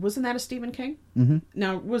 wasn't that a Stephen King? Mm-hmm.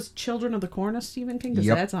 Now, was Children of the Corn a Stephen King? Because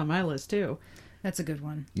Yep. that's on my list, too. That's a good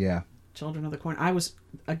one. Yeah. Children of the Corn. I was,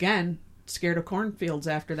 again, scared of cornfields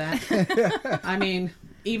after that. I mean,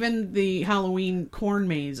 even the Halloween corn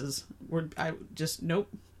mazes were, nope.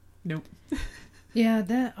 Yeah,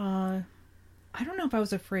 that, I don't know if I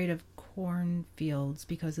was afraid of cornfields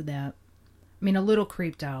because of that. I mean, a little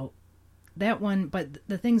creeped out. That one, but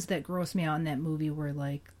the things that grossed me out in that movie were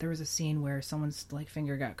like, there was a scene where someone's like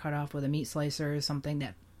finger got cut off with a meat slicer or something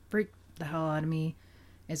that freaked the hell out of me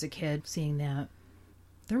as a kid, seeing that.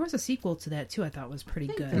 There was a sequel to that too I thought was pretty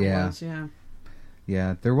good. There Yeah. was, yeah.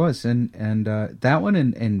 Yeah, there was. And that one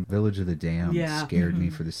and Village of the Damned Yeah. scared me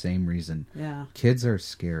for the same reason. Yeah. Kids are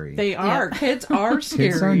scary. They are. Yeah. Kids are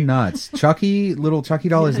scary. Kids are nuts. Little Chucky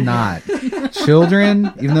doll is not.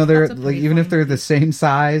 Children, even though they're That's a like, pretty even if fun they're the same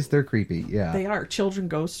size, they're creepy. Yeah. They are. Children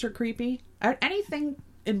ghosts are creepy. Anything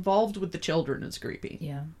involved with the children is creepy.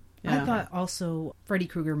 Yeah. Yeah. I thought also Freddy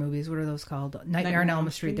Krueger movies, what are those called? Nightmare on Elm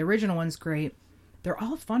Street. The original one's great. They're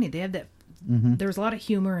all funny. They have that. There's a lot of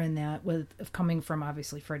humor in that coming from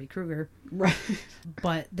obviously Freddy Krueger. Right.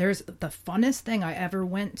 But there's the funnest thing I ever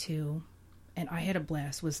went to, and I had a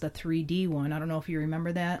blast, was the 3D one. I don't know if you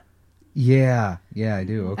remember that. Yeah, I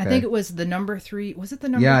do. Okay. I think it was the number 3. Was it the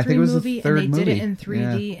number Yeah, I 3 think it was the movie? third And they did movie. it in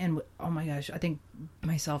 3D. And oh my gosh, I think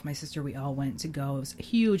myself, my sister, we all went to go. It was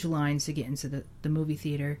huge lines to get into the movie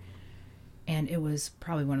theater. And it was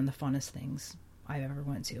probably one of the funnest things I've ever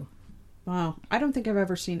went to. Wow. I don't think I've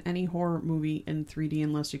ever seen any horror movie in 3D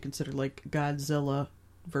unless you consider like Godzilla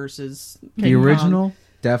versus the King Kong. original,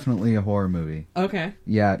 definitely a horror movie. Okay.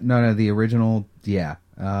 Yeah, no, the original, yeah.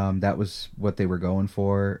 That was what they were going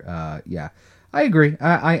for. Yeah, I agree.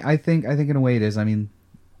 I think in a way it is. I mean,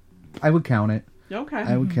 I would count it. Okay.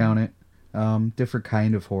 I would count it. Different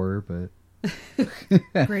kind of horror,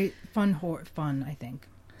 but Great, fun, I think.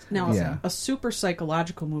 Now, Yeah. a super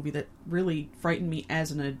psychological movie that really frightened me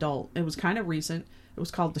as an adult. It was kind of recent. It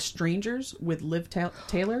was called The Strangers with Liv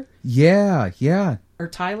Taylor. yeah. Or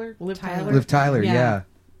Tyler? Liv Tyler? Liv Tyler, yeah.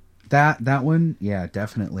 That one, yeah,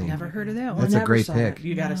 definitely. Never heard of that one. That's a Never great saw pick. that.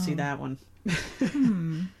 You got to see that one.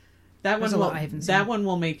 There's a lot I haven't seen. That one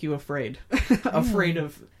will make you afraid. Afraid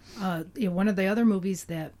of. Yeah, one of the other movies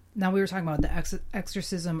that, now we were talking about the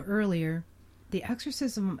Exorcism earlier. The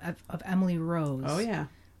Exorcism of Emily Rose. Oh, yeah.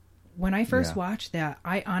 When I first Yeah. watched that,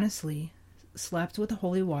 I honestly slept with the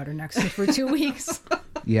holy water next to me for 2 weeks.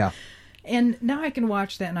 Yeah. And now I can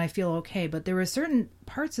watch that and I feel okay. But there were certain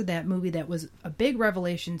parts of that movie that was a big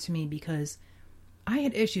revelation to me because I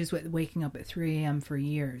had issues with waking up at 3 a.m. for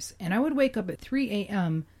years. And I would wake up at 3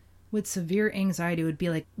 a.m. with severe anxiety. It would be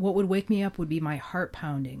like, what would wake me up would be my heart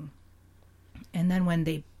pounding. And then when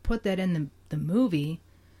they put that in the movie,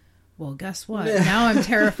 well, guess what? Now I'm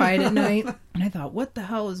terrified at night. And I thought, what the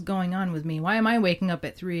hell is going on with me? Why am I waking up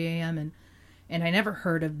at 3 a.m.? And I never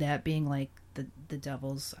heard of that being like the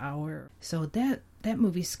devil's hour. So that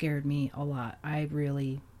movie scared me a lot. I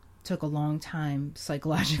really took a long time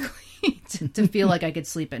psychologically to feel like I could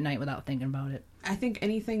sleep at night without thinking about it. I think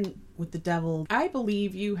anything with the devil, I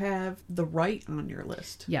believe you have The Rite on your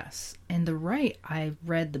list. Yes. And The Rite, I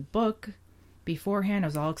read the book beforehand. I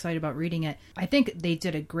was all excited about reading it. I think they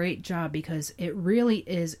did a great job because it really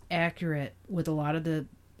is accurate with a lot of the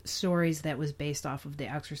stories that was based off of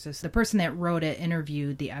The Exorcist. The person that wrote it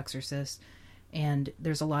interviewed The Exorcist, and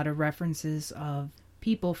there's a lot of references of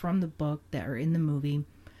people from the book that are in the movie.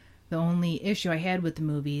 The only issue I had with the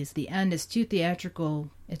movie is the end is too theatrical.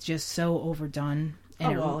 It's just so overdone.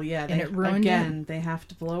 And it ruined it. They have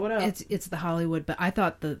to blow it up. It's the Hollywood, but I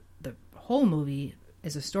thought the whole movie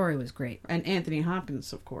as a story was great. And Anthony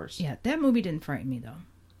Hopkins, of course. Yeah, that movie didn't frighten me though.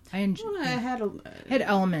 I enjoyed. Well, it had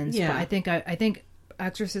elements, yeah. but I think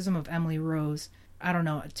Exorcism of Emily Rose, I don't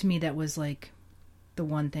know, to me that was like the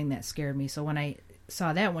one thing that scared me. So when I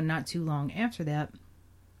saw that one not too long after that,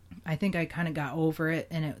 I think I kind of got over it,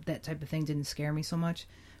 and that type of thing didn't scare me so much.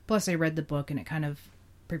 Plus I read the book and it kind of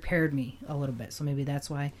prepared me a little bit, so maybe that's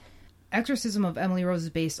why. Exorcism of Emily Rose is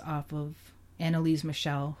based off of Annalise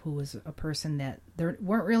Michel, who was a person that they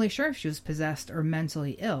weren't really sure if she was possessed or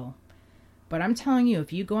mentally ill. But I'm telling you,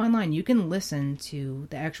 if you go online, you can listen to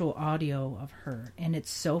the actual audio of her, and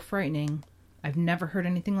it's so frightening. I've never heard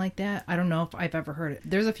anything like that. I don't know if I've ever heard it.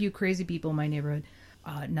 There's a few crazy people in my neighborhood.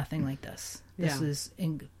 Nothing like this. This is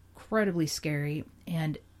incredibly scary.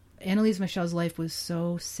 And Annalise Michel's life was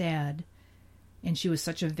so sad, and she was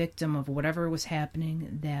such a victim of whatever was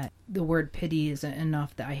happening, that the word pity isn't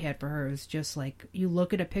enough that I had for her. It was just like, you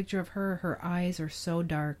look at a picture of her, her eyes are so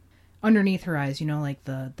dark. Underneath her eyes, like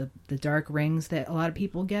the dark rings that a lot of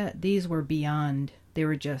people get, these were beyond they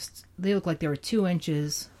looked like they were 2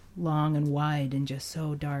 inches long and wide and just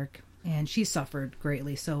so dark. And she suffered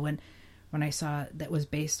greatly. So when I saw that was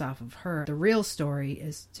based off of her, the real story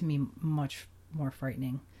is, to me, much more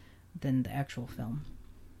frightening than the actual film.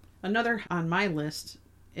 Another on my list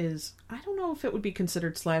is, I don't know if it would be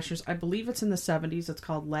considered slashers. I believe it's in the 70s. It's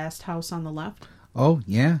called Last House on the Left. Oh,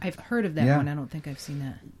 yeah. I've heard of that Yeah. one. I don't think I've seen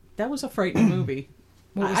that. That was a frightening movie.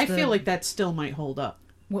 I the- feel like that still might hold up.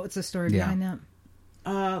 What was the story Yeah. behind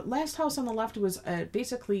that? Last House on the Left was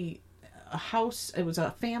basically a house. It was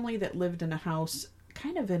a family that lived in a house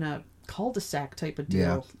kind of in a cul-de-sac type of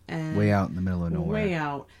deal. And Way out in the middle of nowhere. Way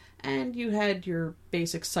out. And you had your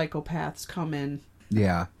basic psychopaths come in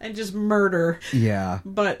Yeah. and just murder. Yeah.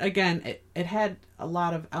 But again, it had a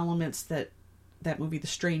lot of elements that movie, The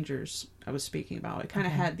Strangers, I was speaking about. It kind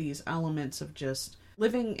of had these elements of just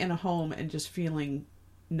living in a home and just feeling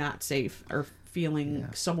not safe, or feeling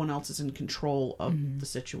someone else is in control of the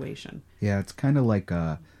situation. Yeah, it's kind of like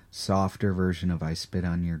a softer version of I Spit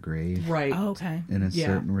on Your Grave. Right. Oh, okay. In a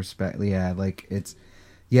certain respect. Yeah, like it's...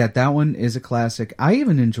 Yeah, that one is a classic. I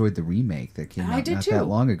even enjoyed the remake that came out not that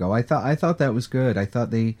long ago. I thought that was good. I thought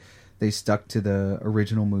they stuck to the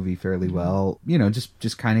original movie fairly well. You know,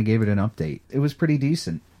 just kind of gave it an update. It was pretty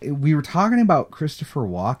decent. We were talking about Christopher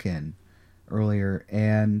Walken earlier,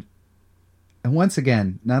 and once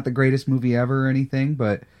again, not the greatest movie ever or anything,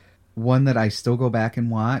 but one that I still go back and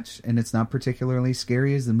watch, and it's not particularly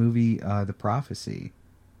scary, is the movie The Prophecy.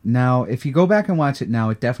 Now, if you go back and watch it now,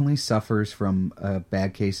 it definitely suffers from a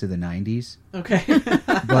bad case of the 90s. Okay.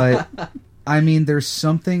 But, I mean, there's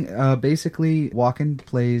something... basically, Walken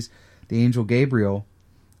plays the angel Gabriel,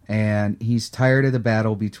 and he's tired of the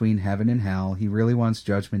battle between heaven and hell. He really wants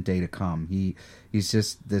Judgment Day to come. He's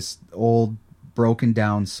just this old,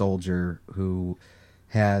 broken-down soldier who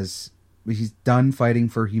he's done fighting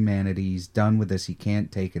for humanity. He's done with this. He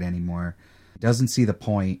can't take it anymore. Doesn't see the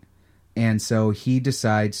point. And so he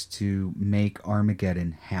decides to make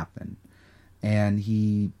Armageddon happen. And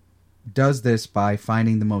he does this by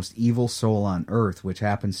finding the most evil soul on Earth, which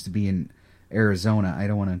happens to be in Arizona. I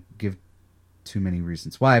don't want to give too many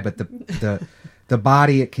reasons why, but the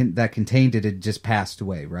body that contained it had just passed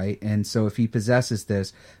away, right? And so if he possesses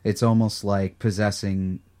this, it's almost like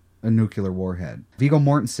possessing a nuclear warhead. Viggo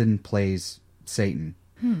Mortensen plays Satan.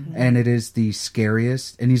 And it is the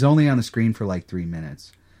scariest, and he's only on the screen for like 3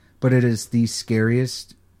 minutes. But it is the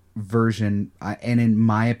scariest version, and in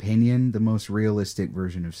my opinion, the most realistic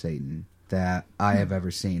version of Satan that I have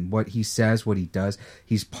ever seen. What he says, what he does.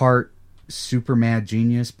 He's part super mad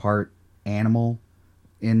genius, part animal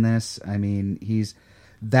in this. I mean,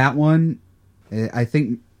 that one, I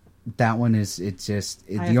think that one is,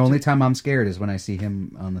 the only time I'm scared is when I see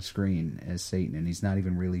him on the screen as Satan, and he's not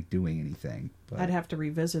even really doing anything. But, I'd have to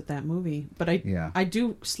revisit that movie. But I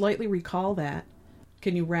do slightly recall that.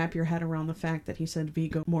 Can you wrap your head around the fact that he said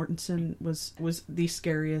Viggo Mortensen was the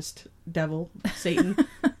scariest devil, Satan,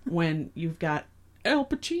 when you've got Al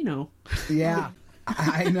Pacino? Yeah,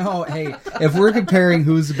 I know. Hey, if we're comparing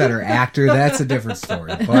who's the better actor, that's a different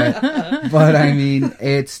story. But I mean,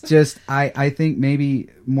 it's just I think maybe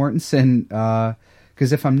Mortensen,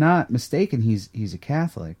 because if I'm not mistaken, he's a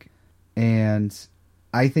Catholic, and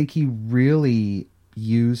I think he really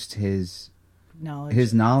used his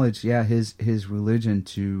knowledge, his religion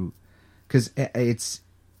to, because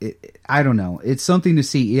I don't know, it's something to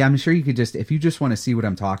see. I'm sure you could just, if you just want to see what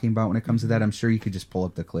I'm talking about when it comes to that, I'm sure you could just pull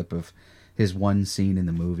up the clip of his one scene in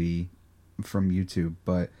the movie from YouTube.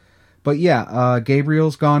 But yeah,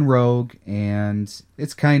 Gabriel's gone rogue, and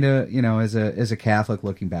it's kind of, you know, as a Catholic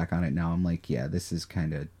looking back on it now, I'm like, yeah, this is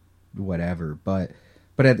kind of whatever. But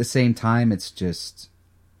at the same time, it's just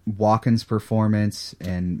Walken's performance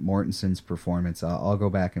and Mortensen's performance. I'll go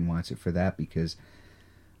back and watch it for that, because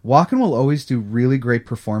Walken will always do really great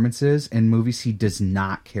performances in movies he does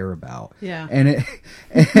not care about. Yeah.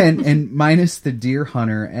 And minus The Deer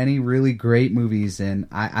Hunter, any really great movies, and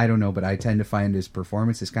I don't know, but I tend to find his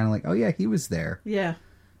performance is kind of like, oh yeah, he was there. Yeah.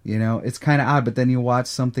 You know, it's kind of odd, but then you watch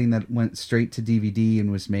something that went straight to DVD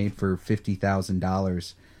and was made for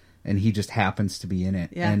 $50,000, and he just happens to be in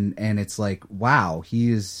it. Yeah. And it's like, wow,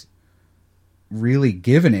 he is really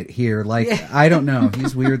giving it here. Like, I don't know.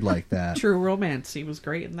 He's weird like that. True Romance. He was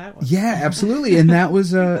great in that one. Yeah, absolutely. And that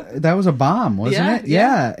was a bomb, wasn't it?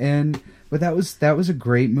 Yeah. But that was a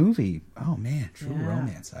great movie. Oh man, True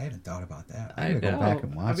Romance. I hadn't thought about that. I gotta go back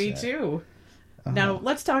and watch Me that. too. Now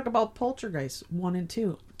let's talk about Poltergeist 1 and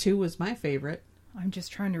 2. 2 was my favorite. I'm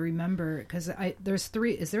just trying to remember, because there's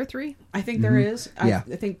 3. Is there 3? I think there is. Yeah.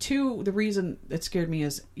 I think 2, the reason it scared me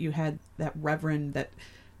is you had that reverend that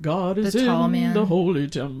God is The tall in man. the holy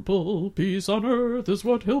temple. Peace on earth is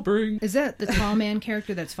what he'll bring. Is that the tall man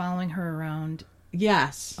character that's following her around?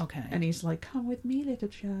 Yes. Okay. And he's like, come with me, little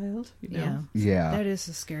child. You know? Yeah. Yeah. That is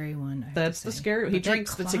a scary one. I have That's to the say. scary. He But that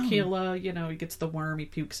drinks the clown- tequila. You know, he gets the worm. He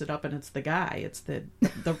pukes it up, and it's the guy. It's the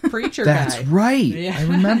preacher That's guy. right. Yes. I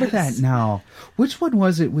remember that now. Which one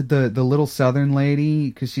was it with the little Southern lady?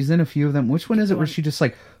 Because she's in a few of them. Which one is it where she just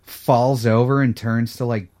like falls over and turns to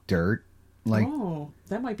like dirt? Like Oh,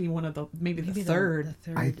 that might be one of the maybe Maybe the third. the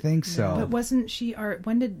third. I think so. But wasn't she?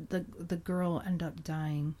 When did the girl end up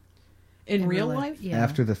dying In real life? Yeah.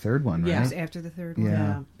 After the third one, Yeah. It was right? after the third Yeah. one.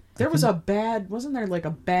 Yeah. There was wasn't there like a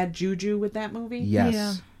bad juju with that movie? Yes.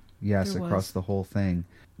 Yeah. Yes, There across was. the whole thing.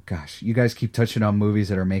 Gosh, you guys keep touching on movies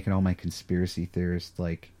that are making all my conspiracy theorists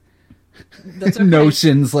like That's okay.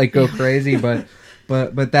 notions like go crazy, but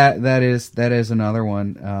that is another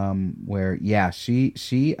one where she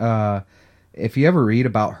if you ever read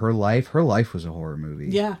about her life was a horror movie.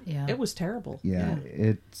 Yeah. Yeah. It was terrible. Yeah,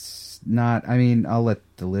 it's not. I mean, I'll let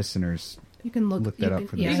the listeners. You can look Look that up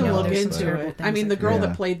for You I can know look there's some into terrible it. I things mean, the that girl Yeah.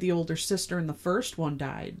 that played the older sister in the first one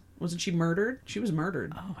died. Wasn't she murdered? She was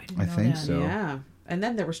murdered. Oh, I didn't I know think that. so. Yeah. And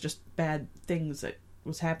then there was just bad things that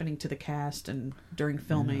was happening to the cast and during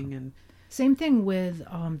filming and Same thing with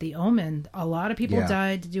The Omen. A lot of people Yeah.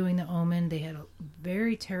 died doing The Omen. They had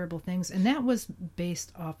very terrible things, and that was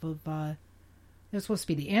based off of. It was supposed to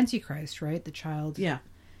be the Antichrist, right? The child. yeah.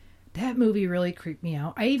 That movie really creeped me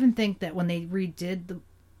out. I even think that when they redid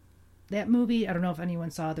that movie, I don't know if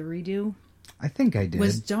anyone saw the redo, I think I did.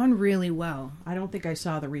 was done really well. I don't think I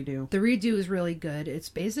saw the redo. The redo is really good. It's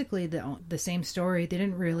basically the same story. They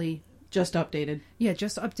didn't really, Just updated.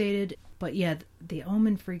 just updated. But yeah, The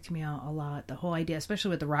Omen freaked me out a lot. The whole idea, especially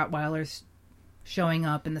with the Rottweilers showing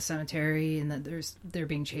up in the cemetery, and that they're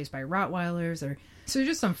being chased by Rottweilers, so there's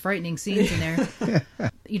just some frightening scenes in there.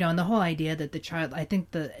 And the whole idea that the child, I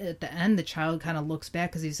think at the end the child kind of looks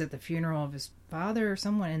back because he's at the funeral of his father or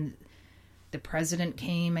someone, and the president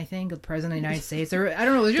came, I think, the president of the United States, or I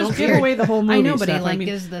don't know, it was just Don't weird. give away the whole movie. I know, but he Steph. like I mean,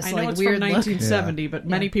 gives this I know like it's weird from look. 1970, but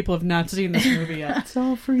many people have not seen this movie yet. It's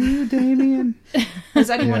all for you, Damien. Has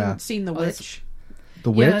anyone Yeah. seen The it's- Witch?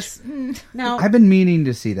 The Witch. Yes. No. I've been meaning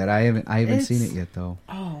to see that. I haven't It's- seen it yet though.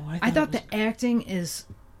 Oh, I thought it was- the acting is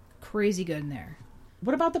crazy good in there.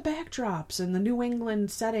 What about the backdrops and the New England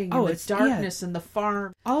setting Oh, and the it's- darkness and the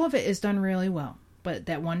farm? All of it is done really well, but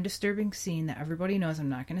that one disturbing scene that everybody knows, I'm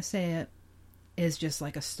not going to say it, is just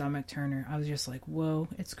like a stomach turner. I was just like, whoa,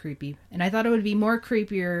 it's creepy. And I thought it would be more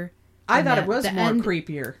creepier. I than thought that. it was The more end-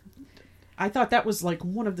 creepier. I thought that was like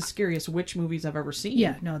one of the scariest witch movies I've ever seen.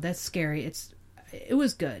 Yeah, no, that's scary. It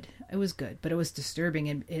was good. It was good, but it was disturbing,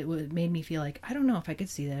 and made me feel like I don't know if I could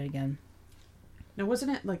see that again. Now,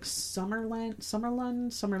 wasn't it like Summerland?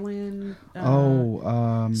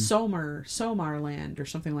 Somarland or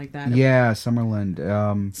something like that. Yeah,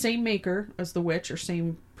 Summerland. Same maker as The Witch or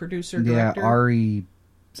same producer, Yeah, director. Ari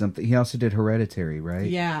something. He also did Hereditary, right?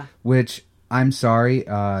 Yeah. Which I'm sorry,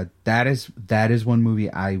 that is one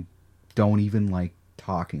movie I don't even like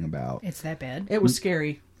talking about. It's that bad. It was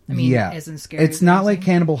scary. I mean, yeah, as in scary. it's not like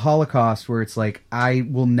Cannibal Holocaust where it's like I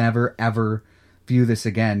will never ever view this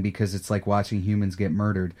again because it's like watching humans get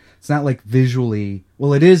murdered. It's not like visually.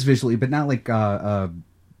 Well, it is visually, but not like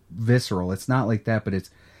visceral. It's not like that. But it's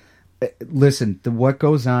listen. What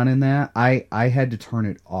goes on in that? I had to turn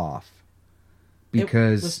it off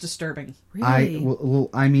because It was disturbing. Really?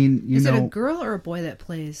 I mean, Is it a girl or a boy that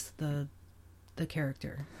plays the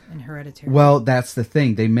character in Hereditary? Well, that's the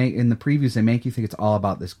thing. They make in the previews they make you think it's all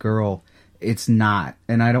about this girl. It's not,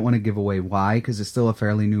 and I don't want to give away why because it's still a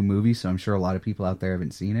fairly new movie, so I'm sure a lot of people out there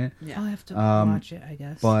haven't seen it. I'll have to watch it, I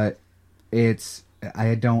guess. But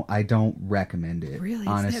I don't recommend it. Really? Is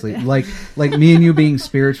that Honestly, bad? like me and you being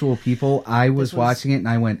spiritual people, I was was- watching it and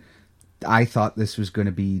I went, I thought this was going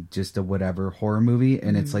to be just a whatever horror movie,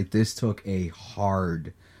 and it's like this took a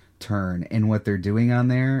hard turn, and what they're doing on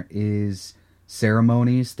there is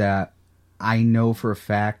ceremonies that I know for a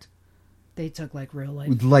fact, they took like real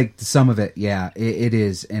life. like some of it, yeah, it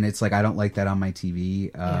is, and it's like I don't like that on my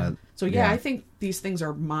TV. Yeah. So yeah, I think these things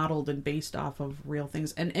are modeled and based off of real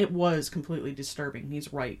things, and it was completely disturbing.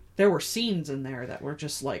 He's right. There were scenes in there that were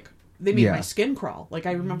just like they made Yeah. my skin crawl. Like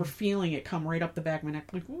I remember feeling it come right up the back of my neck,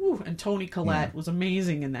 like ooh. And Toni Collette was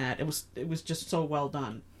amazing in that. It was just so well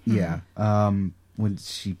done. Yeah. When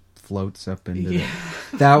she floats up into Yeah.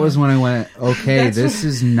 that was when I went, okay, That's this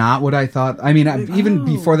is not what I thought. I mean, even Oh,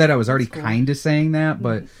 before that, I was already that's cool. kind of saying that,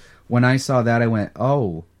 but when I saw that, I went,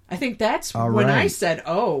 oh, I think that's All when I right. said,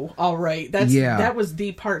 "Oh, all right." Yeah. That was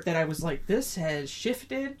the part that I was like, "This has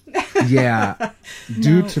shifted." Yeah.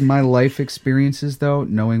 Due to my life experiences, though,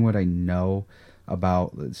 knowing what I know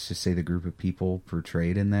about, let's just say, the group of people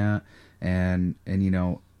portrayed in that, and you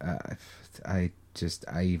know, I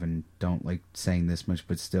even don't like saying this much,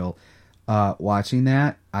 but still, watching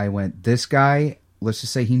that, I went, this guy, let's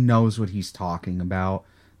just say he knows what he's talking about,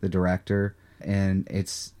 the director, and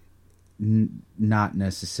it's not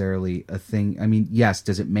necessarily a thing. I mean, yes,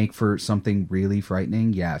 does it make for something really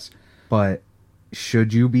frightening? Yes. But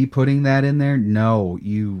should you be putting that in there? No,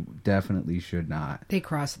 you definitely should not. They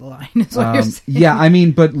cross the line, is what you're saying. Yeah, I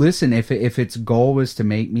mean, but listen, if its goal was to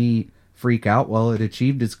make me freak out, well, it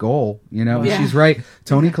achieved its goal. You know, Yeah. she's right.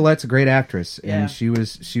 Toni Collette's a great actress, and Yeah.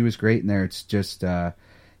 she was great in there. It's just, yeah,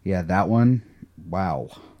 that one, wow.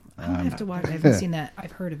 I'll have to watch. I haven't seen that.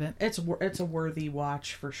 I've heard of it. It's a worthy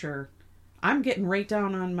watch for sure. I'm getting right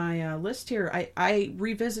down on my list here. I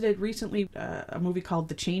revisited recently a movie called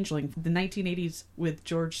The Changeling, the 1980s with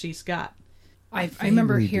George C. Scott. I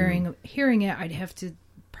remember vaguely hearing it. I'd have to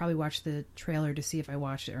probably watch the trailer to see if I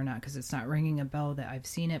watched it or not, because it's not ringing a bell that I've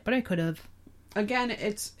seen it, but I could have. Again,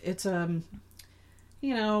 it's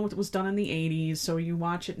you know, it was done in the 80s, so you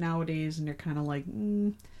watch it nowadays and you're kind of like,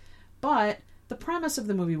 But the premise of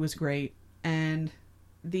the movie was great, and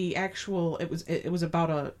the actual it was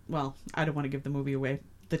about I don't want to give the movie away.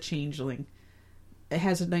 The Changeling. It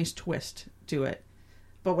has a nice twist to it.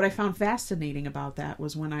 But what I found fascinating about that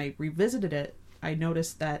was when I revisited it, I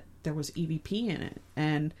noticed that there was EVP in it,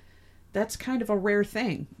 and that's kind of a rare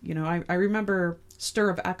thing. You know, I remember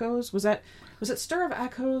Stir of Echoes. Was it Stir of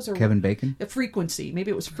Echoes or Kevin Bacon? Frequency?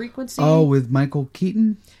 Maybe it was Frequency. Oh, with Michael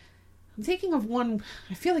Keaton? I'm thinking of one.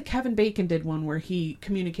 I feel like Kevin Bacon did one where he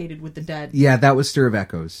communicated with the dead. Yeah, that was Stir of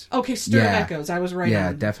Echoes. Okay, Stir of Echoes. I was right. Yeah,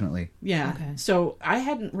 on. definitely. Yeah. Okay. So I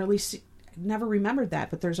hadn't really never remembered that,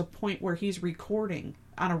 but there's a point where he's recording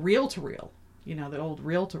on a reel-to-reel, you know, the old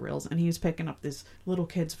reel-to-reels, and he's picking up this little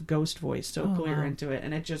kid's ghost voice so clear wow. into it,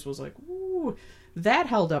 and it just was like, ooh, that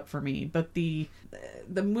held up for me. But the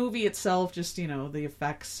movie itself, just, you know, the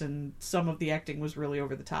effects and some of the acting was really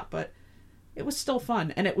over the top, but it was still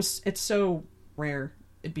fun, and it's so rare.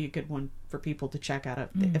 It'd be a good one for people to check out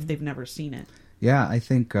if they've never seen it. Yeah, I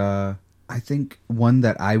think one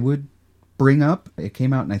that I would bring up, it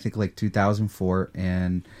came out in I think like 2004,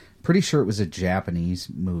 and pretty sure it was a Japanese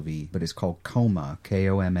movie, but it's called Coma,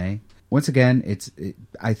 Koma. Once again,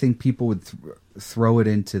 I think people would throw it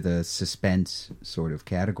into the suspense sort of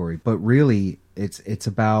category, but really it's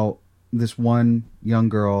about this one young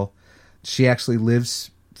girl. She actually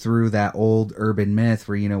lives through that old urban myth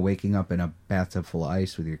where, you know, waking up in a bathtub full of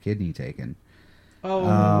ice with your kidney taken.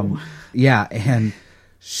 Oh. Yeah, and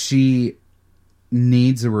she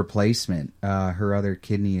needs a replacement. Her other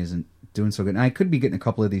kidney isn't doing so good. And I could be getting a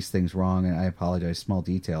couple of these things wrong, and I apologize, small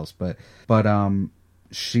details, but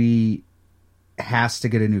she has to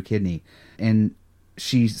get a new kidney. And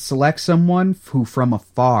she selects someone who from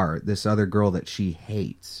afar, this other girl that she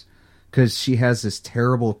hates, because she has this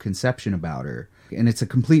terrible conception about her. And it's a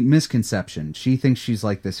complete misconception. She thinks she's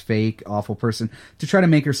like this fake, awful person to try to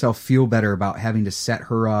make herself feel better about having to set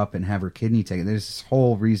her up and have her kidney taken. There's this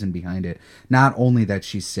whole reason behind it. Not only that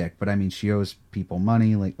she's sick, but I mean, she owes people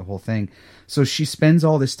money, like the whole thing. So she spends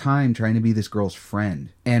all this time trying to be this girl's friend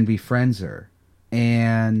and befriends her,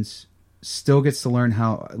 and still gets to learn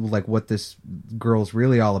how, like, what this girl's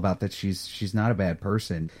really all about, that she's not a bad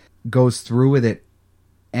person. Goes through with it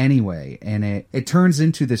anyway, and it turns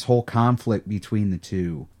into this whole conflict between the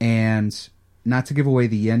two. And not to give away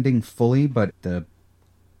the ending fully, but the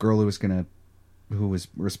girl who was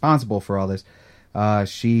responsible for all this,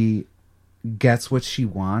 she gets what she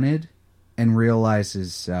wanted and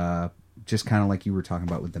realizes, just kind of like you were talking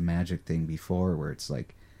about with the magic thing before, where it's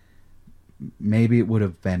like, maybe it would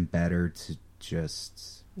have been better to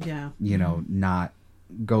just, you know, not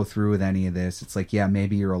go through with any of this. It's like, yeah,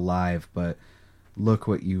 maybe you're alive, but look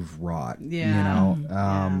what you've wrought. Yeah. You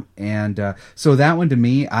know? And so that one to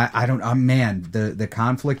me, I don't, man, the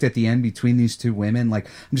conflict at the end between these two women, like,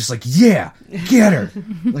 I'm just like, yeah, get her.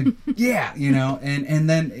 Like, yeah, you know? And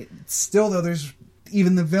then still though, there's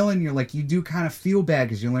even the villain, you're like, you do kind of feel bad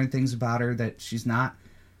because you learn things about her that she's not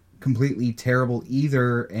completely terrible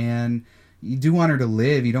either. And you do want her to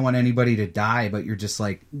live. You don't want anybody to die, but you're just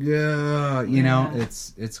like, yeah, you know?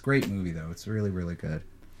 It's a great movie though. It's really, really good.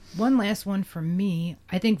 One last one for me.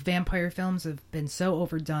 I think vampire films have been so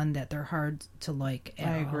overdone that they're hard to like at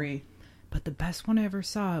I all. agree. But the best one I ever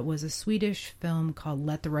saw was a Swedish film called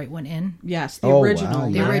Let the Right One In. Yes, the Oh, original. wow,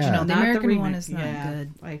 The yeah. original. The Not American remake. one is not Yeah,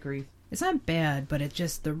 good. I agree. It's not bad, but it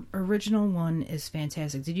just, the original one is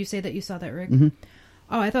fantastic. Did you say that you saw that, Rick? Mm-hmm.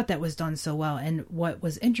 Oh, I thought that was done so well. And what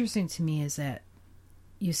was interesting to me is that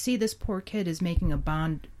you see this poor kid is making a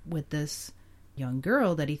bond with this young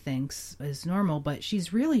girl that he thinks is normal, but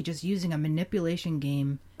she's really just using a manipulation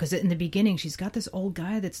game. Because in the beginning, she's got this old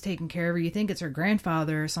guy that's taking care of her. You think it's her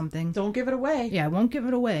grandfather or something. Don't give it away. Yeah, I won't give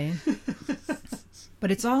it away.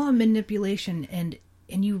 But it's all a manipulation, and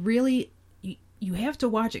you really... You have to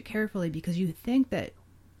watch it carefully because you think that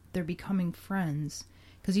they're becoming friends.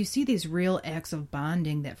 Because you see these real acts of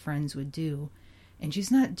bonding that friends would do. And she's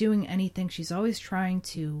not doing anything. She's always trying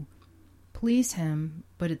to please him.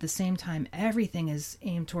 But at the same time, everything is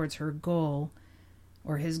aimed towards her goal.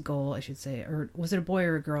 Or his goal, I should say. Or was it a boy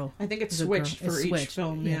or a girl? I think it's It was a switched girl. for It's each switched,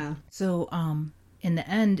 film, yeah. So, in the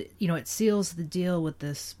end, it seals the deal with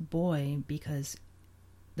this boy because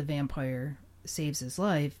the vampire saves his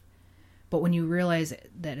life. But when you realize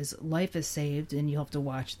that his life is saved, and you have to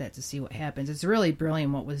watch that to see what happens, it's really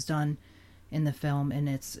brilliant what was done in the film, and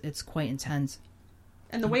it's quite intense.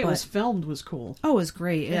 And the way it was filmed was cool. Oh, it was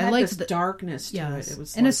great. It I had liked this the darkness to it. It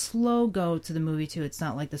was and a slow go to the movie too. It's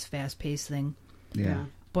not like this fast paced thing. Yeah.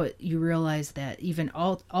 But you realize that even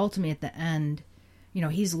ultimately at the end,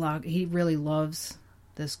 he really loves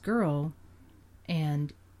this girl,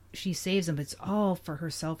 and she saves him, but it's all for her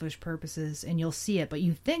selfish purposes, and you'll see it, but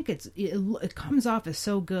you think it comes off as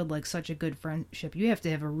so good, like such a good friendship. You have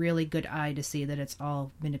to have a really good eye to see that it's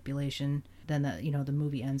all manipulation. Then the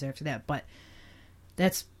movie ends after that. But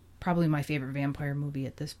that's probably my favorite vampire movie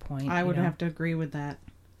at this point. I would have to agree with that.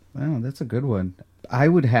 Wow, that's a good one. I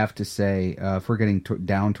would have to say, if we're getting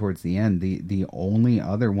down towards the end, the only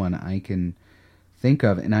other one I can think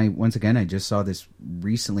of, and I just saw this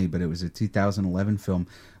recently, but it was a 2011 film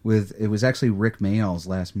it was actually Rick Mayall's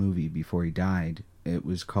last movie before he died. It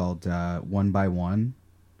was called One by One.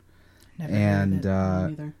 Never And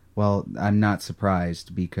heard of it. well, I'm not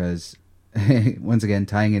surprised because once again,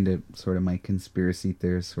 tying into sort of my conspiracy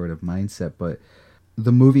theorist sort of mindset, but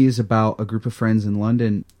the movie is about a group of friends in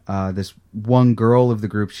London. This one girl of the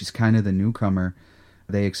group, she's kind of the newcomer.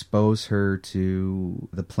 They expose her to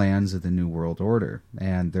the plans of the New World Order.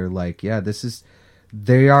 And they're like, yeah,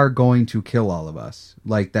 they are going to kill all of us.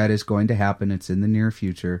 Like, that is going to happen. It's in the near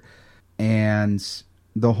future. And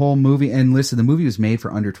the whole movie, and listen, the movie was made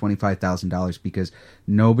for under $25,000 because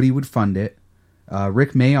nobody would fund it.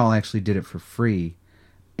 Rick Mayall actually did it for free.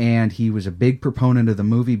 And he was a big proponent of the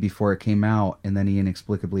movie before it came out, and then he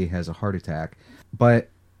inexplicably has a heart attack. But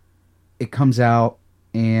it comes out,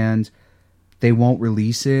 and they won't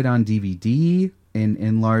release it on DVD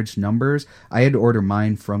in large numbers. I had to order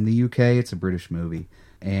mine from the UK. It's a British movie,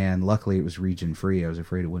 and luckily it was region free. I was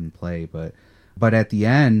afraid it wouldn't play, but at the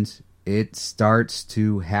end, it starts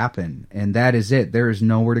to happen, and that is it. There is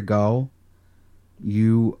nowhere to go.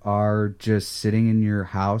 You are just sitting in your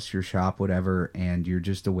house, your shop, whatever, and you're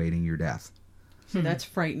just awaiting your death. So that's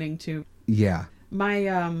frightening too. Yeah.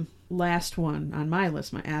 My last one on my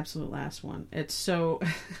list, my absolute last one. It's so...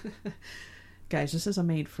 Guys, this is a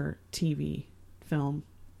made-for-TV film.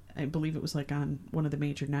 I believe it was like on one of the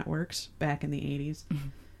major networks back in the 80s. Mm-hmm.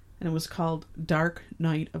 And it was called Dark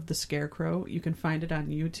Night of the Scarecrow. You can find it on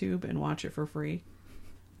YouTube and watch it for free.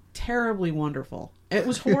 Terribly wonderful. It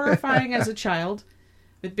was horrifying as a child.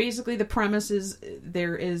 But basically the premise is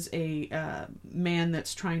there is a man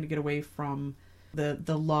that's trying to get away from the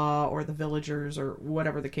law or the villagers or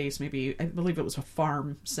whatever the case may be. I believe it was a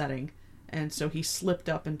farm setting. And so he slipped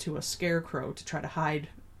up into a scarecrow to try to hide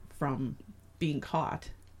from being caught.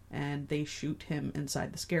 And they shoot him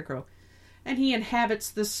inside the scarecrow. And he inhabits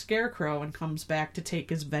the scarecrow and comes back to take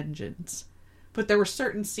his vengeance. But there were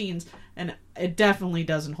certain scenes, and it definitely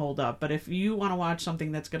doesn't hold up. But if you want to watch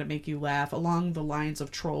something that's going to make you laugh along the lines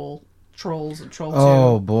of Trolls and Troll 2.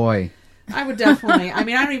 Oh, boy. I would definitely... I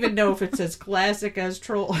mean, I don't even know if it's as classic as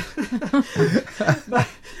Troll. But, well,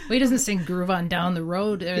 he doesn't sing Groove On Down the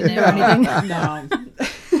Road or anything. No.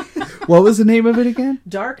 What was the name of it again?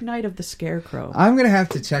 Dark Night of the Scarecrow. I'm going to have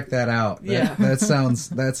to check that out. Yeah. That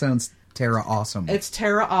sounds Terra awesome. It's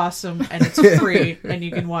Terra awesome, and it's free, and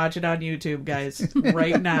you can watch it on YouTube, guys,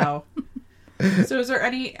 right now. So is there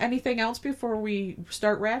anything else before we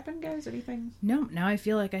start wrapping, guys? Anything? No, now I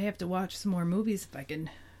feel like I have to watch some more movies if I can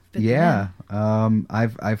fit Yeah. them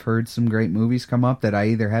in. I've heard some great movies come up that I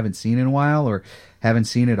either haven't seen in a while or haven't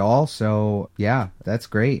seen at all. So yeah, that's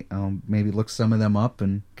great. Maybe look some of them up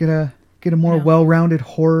and get a more well-rounded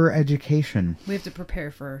horror education. We have to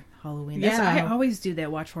prepare for Halloween. Yeah. I always do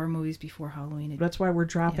that, watch horror movies before Halloween. That's why we're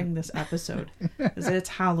dropping this episode. Because it's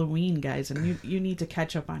Halloween, guys, and you need to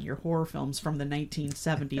catch up on your horror films from the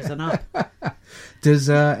 1970s and up. Does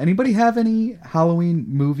anybody have any Halloween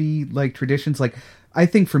movie like traditions? Like, I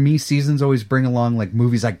think for me, seasons always bring along like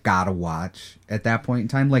movies I gotta watch at that point in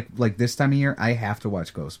time. Like this time of year, I have to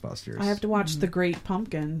watch Ghostbusters. I have to watch The Great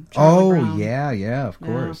Pumpkin. Charlie Brown. yeah, of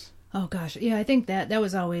course. Oh gosh, yeah, I think that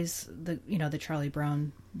was always the the Charlie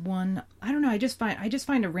Brown one. I don't know. I just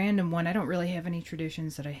find a random one. I don't really have any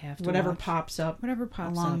traditions that I have to Whatever watch. pops up. Whatever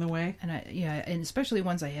pops along up. the way. And and especially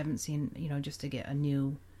ones I haven't seen, just to get a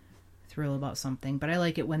new thrill about something. But I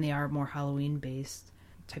like it when they are more Halloween based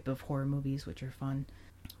type of horror movies, which are fun.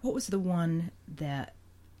 What was the one that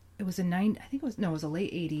it was it was a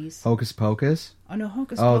late 80s. Hocus Pocus? Oh no,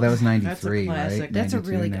 Hocus Oh, Pocus. that was 93, That's a classic. right? That's a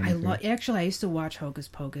 92, really 93. actually I used to watch Hocus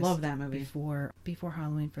Pocus. Love that movie. Before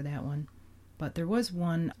Halloween for that one. But there was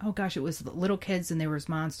one, oh gosh, it was little kids and there was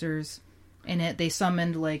monsters in it. They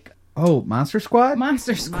summoned like Oh, Monster Squad?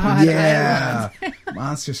 Monster Squad. Yeah.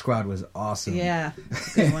 Monster Squad was awesome. Yeah.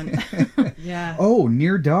 Good one. Yeah. Oh,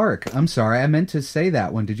 Near Dark. I'm sorry, I meant to say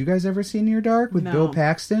that one. Did you guys ever see Near Dark with No. Bill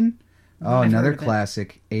Paxton? Oh, I've another heard of it.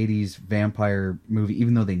 classic 80s vampire movie,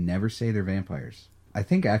 even though they never say they're vampires. I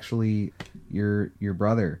think actually your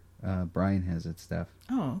brother, Brian, has it, Steph.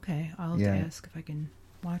 Oh, okay. I'll have Yeah. to ask if I can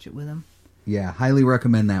watch it with him. Yeah, highly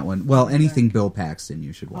recommend that one. Well, anything Bill Paxton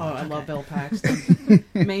you should Oh, watch. I love Bill Paxton.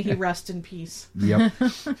 May he rest in peace. Yep.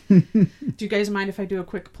 Do you guys mind if I do a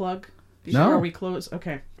quick plug before No. we close?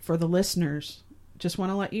 Okay. For the listeners, just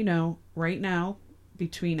want to let you know right now,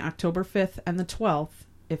 between October 5th and the 12th,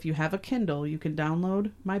 if you have a Kindle, you can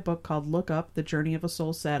download my book called Look Up, The Journey of a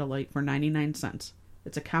Soul Satellite for 99 cents.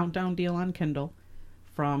 It's a countdown deal on Kindle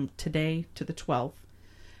from today to the 12th.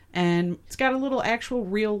 And it's got a little actual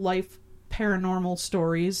real life paranormal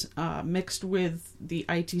stories mixed with the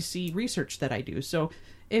ITC research that I do. So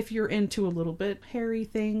if you're into a little bit hairy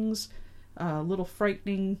things, a little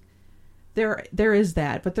frightening, there is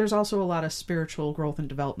that. But there's also a lot of spiritual growth and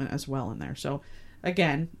development as well in there. So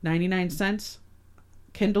again, 99 cents.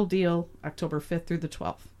 Kindle deal, October 5th through the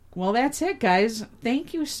 12th. Well, that's it, guys.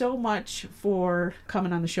 Thank you so much for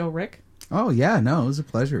coming on the show, Rick. Oh, yeah, no, it was a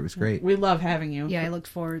pleasure. It was great. We love having you. Yeah, I looked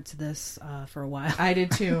forward to this for a while. I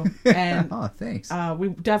did too. And Oh, thanks. we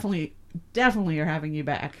definitely are having you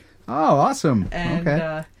back. Oh, awesome. And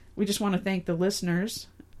Okay. we just want to thank the listeners.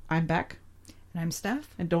 I'm Beck. And I'm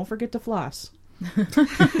Steph. And don't forget to floss.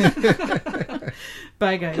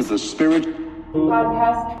 Bye, guys. To the spirit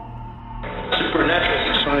Podcast.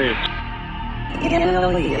 supernatural science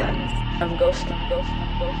I'm ghost.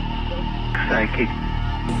 psychic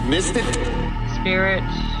mystic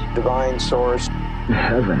Spirits. divine source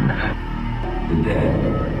Heaven.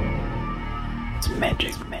 it's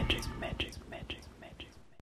magic.